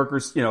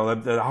workers,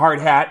 the hard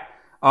hat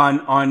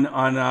on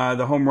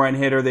the home run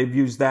hitter. They've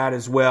used that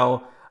as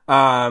well.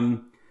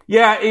 Between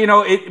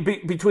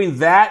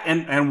that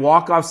and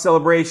walk-off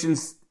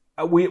celebrations,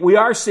 we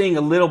are seeing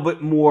a little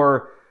bit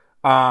more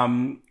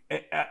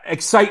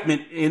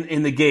excitement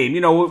in the game.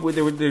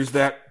 There's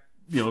that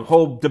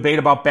whole debate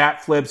about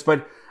bat flips,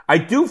 but I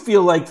do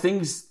feel like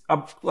things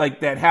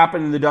like that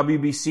happen in the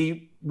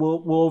WBC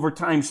will over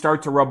time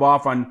start to rub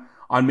off on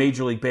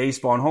Major League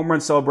Baseball, and home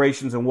run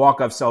celebrations and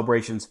walk-off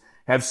celebrations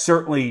have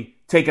certainly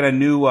taken a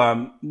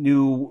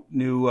new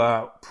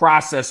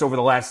process over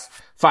the last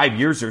 5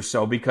 years or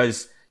so,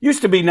 because it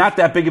used to be not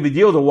that big of a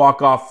deal to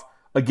walk off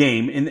a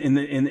game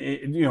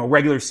in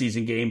regular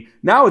season game.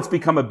 Now it's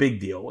become a big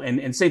deal,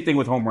 and same thing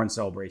with home run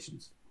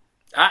celebrations.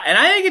 And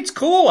I think it's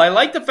cool. I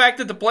like the fact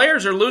that the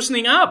players are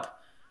loosening up.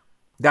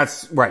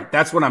 That's right.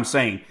 That's what I'm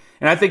saying.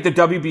 And I think the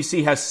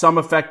WBC has some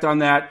effect on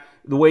that.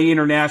 The way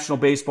international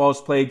baseball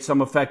is played,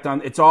 some effect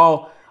on it's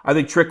all, I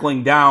think,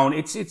 trickling down.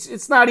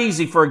 It's not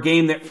easy for a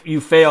game that you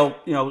fail,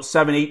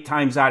 7-8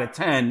 times out of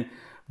 10.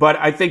 But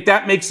I think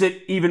that makes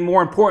it even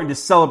more important to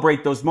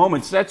celebrate those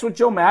moments. That's what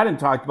Joe Maddon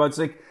talked about. It's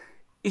like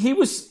he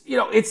was,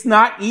 it's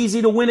not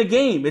easy to win a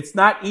game. It's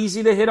not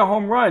easy to hit a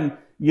home run.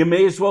 You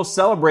may as well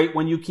celebrate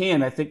when you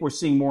can. I think we're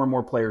seeing more and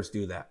more players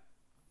do that.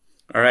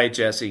 All right,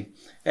 Jesse.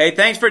 Hey,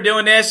 thanks for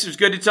doing this. It was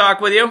good to talk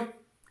with you.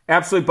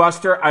 Absolutely,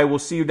 Buster. I will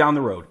see you down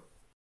the road.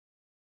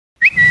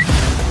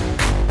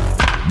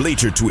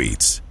 Bleacher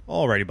Tweets.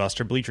 Alrighty,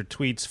 Buster. Bleacher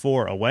Tweets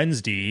for a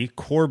Wednesday.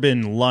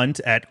 Corbin Lunt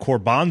at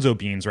Corbonzo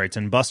Beans writes,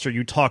 and Buster,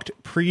 you talked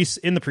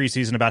in the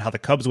preseason about how the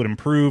Cubs would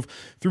improve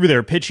through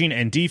their pitching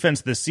and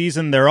defense this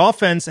season. Their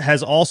offense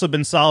has also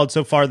been solid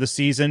so far this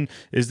season.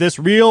 Is this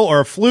real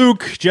or a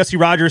fluke? Jesse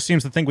Rogers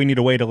seems to think we need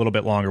to wait a little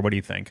bit longer. What do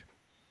you think?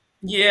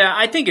 Yeah,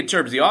 I think in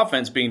terms of the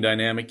offense being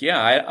dynamic,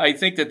 I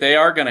think that they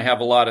are going to have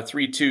a lot of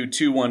 3-2,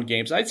 2-1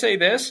 games. I'd say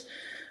this.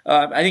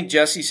 I think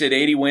Jesse said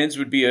 80 wins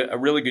would be a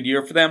really good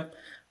year for them.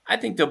 I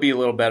think they'll be a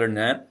little better than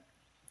that.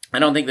 I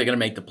don't think they're going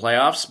to make the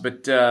playoffs,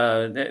 but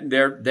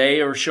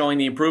they are showing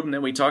the improvement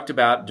that we talked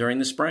about during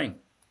the spring.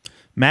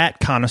 Matt,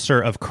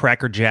 connoisseur of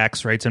Cracker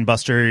Jacks, writes, and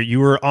Buster, you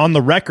were on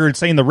the record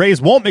saying the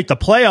Rays won't make the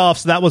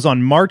playoffs. That was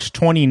on March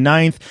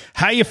 29th.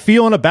 How you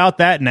feeling about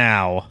that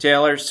now?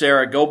 Taylor,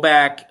 Sarah, go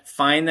back,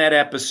 find that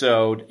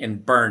episode,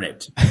 and burn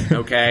it,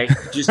 okay?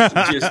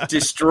 just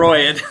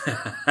destroy it.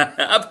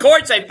 Of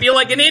course, I feel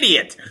like an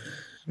idiot.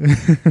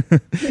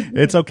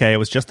 It's okay. It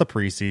was just the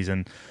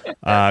preseason.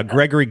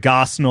 Gregory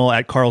Gosnell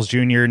at Carl's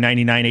Jr.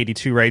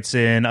 9982 writes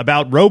in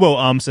about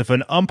robo-umps. If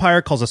an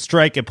umpire calls a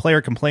strike, a player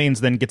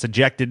complains, then gets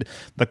ejected.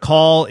 The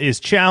call is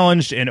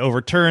challenged and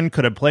overturned.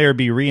 Could a player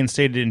be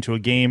reinstated into a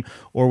game,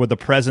 or would the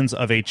presence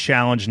of a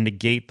challenge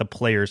negate the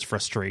player's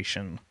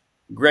frustration?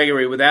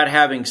 Gregory, without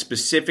having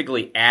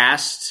specifically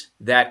asked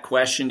that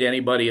question to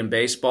anybody in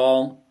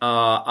baseball,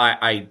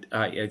 I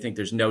think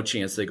there's no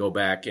chance they go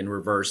back and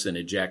reverse an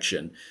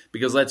ejection.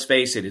 Because let's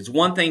face it, it's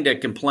one thing to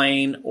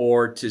complain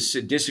or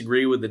to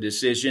disagree with the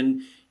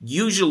decision.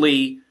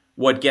 Usually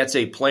what gets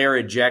a player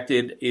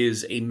ejected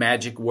is a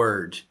magic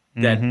word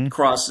that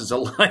crosses a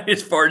line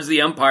as far as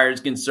the umpire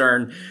is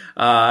concerned.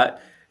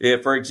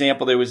 For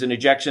example, there was an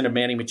ejection of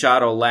Manny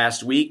Machado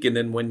last week, and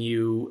then when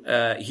you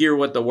hear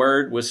what the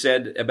word was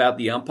said about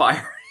the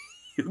umpire,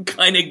 you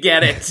kind of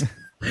get it.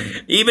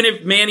 Even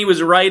if Manny was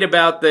right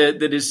about the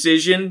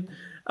decision,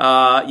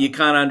 you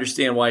kind of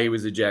understand why he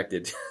was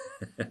ejected.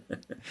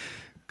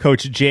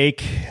 Coach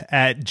Jake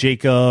at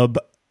Jacob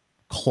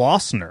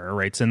Klossner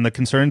writes in, the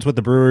concerns with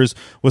the Brewers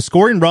was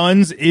scoring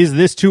runs. Is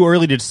this too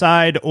early to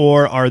decide,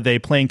 or are they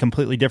playing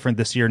completely different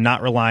this year,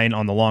 not relying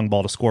on the long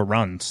ball to score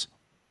runs?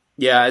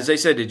 Yeah, as I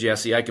said to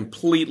Jesse, I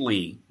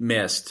completely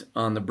missed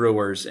on the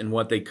Brewers and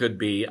what they could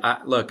be. I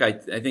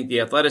think the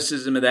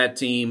athleticism of that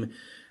team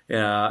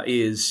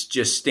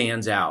just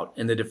stands out,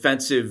 and the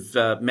defensive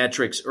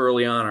metrics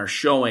early on are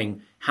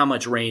showing how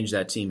much range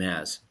that team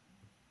has.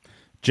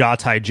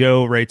 Jatai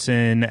Joe writes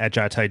in at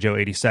Jatai Joe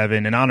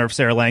 87 in honor of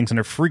Sarah Langs and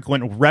her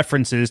frequent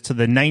references to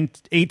the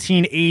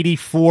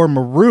 1884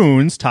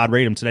 Maroons. Todd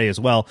rated them today as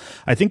well.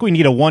 I think we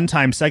need a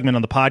one-time segment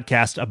on the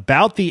podcast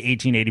about the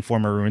 1884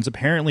 Maroons.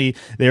 Apparently,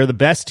 they are the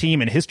best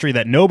team in history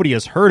that nobody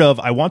has heard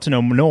of. I want to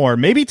know more.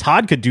 Maybe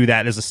Todd could do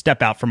that as a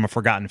step out from a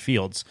Forgotten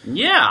Fields.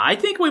 Yeah, I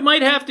think we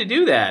might have to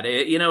do that,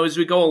 as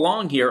we go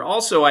along here.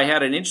 Also, I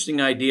had an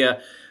interesting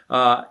idea.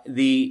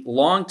 The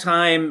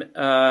longtime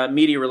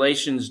media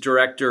relations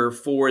director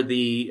for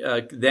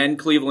the then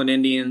Cleveland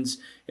Indians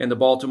and the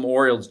Baltimore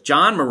Orioles,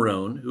 John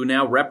Maroon, who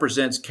now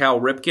represents Cal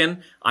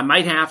Ripken, I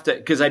might have to,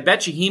 because I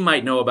bet you he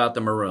might know about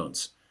the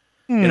Maroons.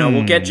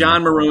 We'll get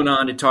John Maroon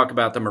on to talk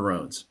about the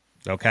Maroons.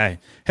 Okay.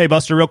 Hey,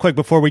 Buster, real quick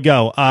before we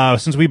go,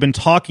 since we've been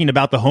talking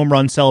about the home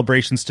run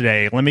celebrations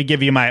today, let me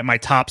give you my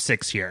top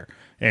 6 here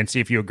and see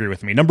if you agree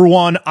with me. Number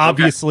 1,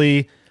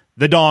 obviously,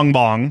 the Dong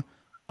Bong.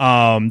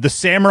 The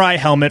samurai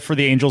helmet for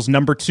the Angels,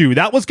 number 2.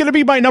 That was going to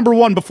be my number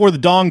 1 before the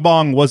Dong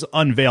Bong was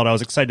unveiled. I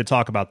was excited to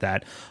talk about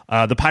that.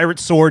 The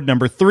Pirates sword,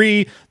 number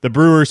 3. The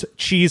Brewers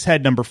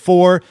cheesehead, number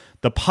 4.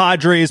 The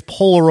Padres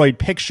Polaroid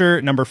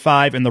picture, number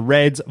 5. And the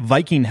Reds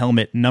Viking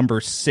helmet, number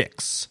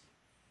 6.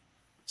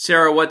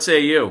 Sarah, what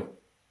say you?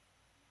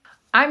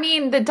 I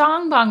mean, the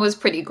Dong Bong was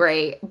pretty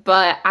great,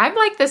 but I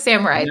like the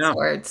samurai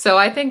sword. So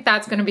I think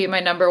that's going to be my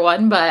number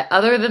 1. But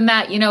other than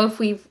that, if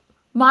we've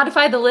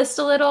modify the list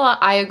a little,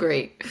 I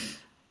agree.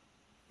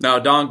 No,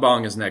 Dong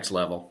Bong is next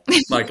level.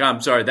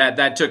 I'm sorry,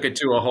 that took it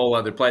to a whole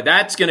other play.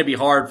 That's going to be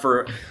hard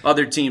for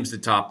other teams to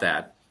top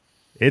that.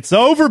 It's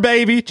over,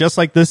 baby. Just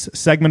like this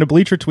segment of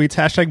Bleacher Tweets.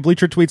 Hashtag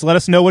Bleacher Tweets. Let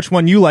us know which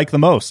one you like the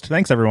most.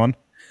 Thanks, everyone.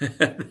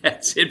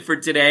 That's it for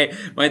today.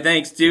 My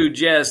thanks to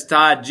Jess,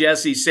 Todd,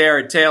 Jesse,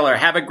 Sarah, Taylor.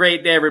 Have a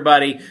great day,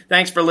 everybody.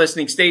 Thanks for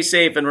listening. Stay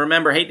safe. And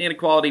remember, hate and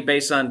inequality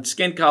based on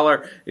skin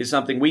color is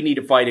something we need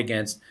to fight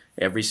against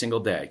every single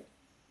day.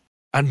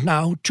 And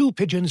now, 2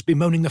 pigeons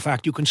bemoaning the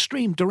fact you can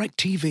stream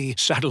DirecTV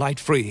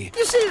satellite-free.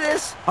 You see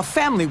this? A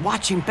family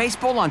watching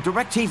baseball on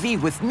DirecTV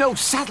with no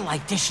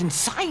satellite dish in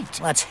sight.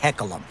 Let's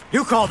heckle them.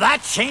 You call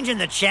that changing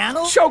the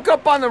channel? Choke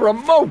up on the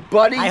remote,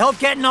 buddy. I hope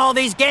getting all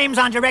these games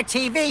on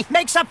DirecTV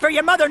makes up for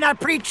your mother not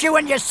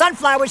pre-chewing your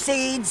sunflower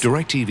seeds.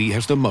 DirecTV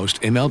has the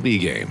most MLB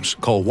games.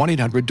 Call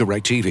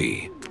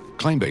 1-800-DirecTV.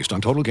 Claim based on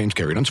total games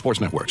carried on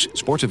sports networks.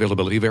 Sports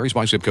availability varies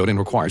by zip code and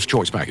requires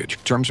choice package.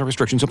 Terms and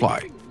restrictions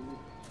apply.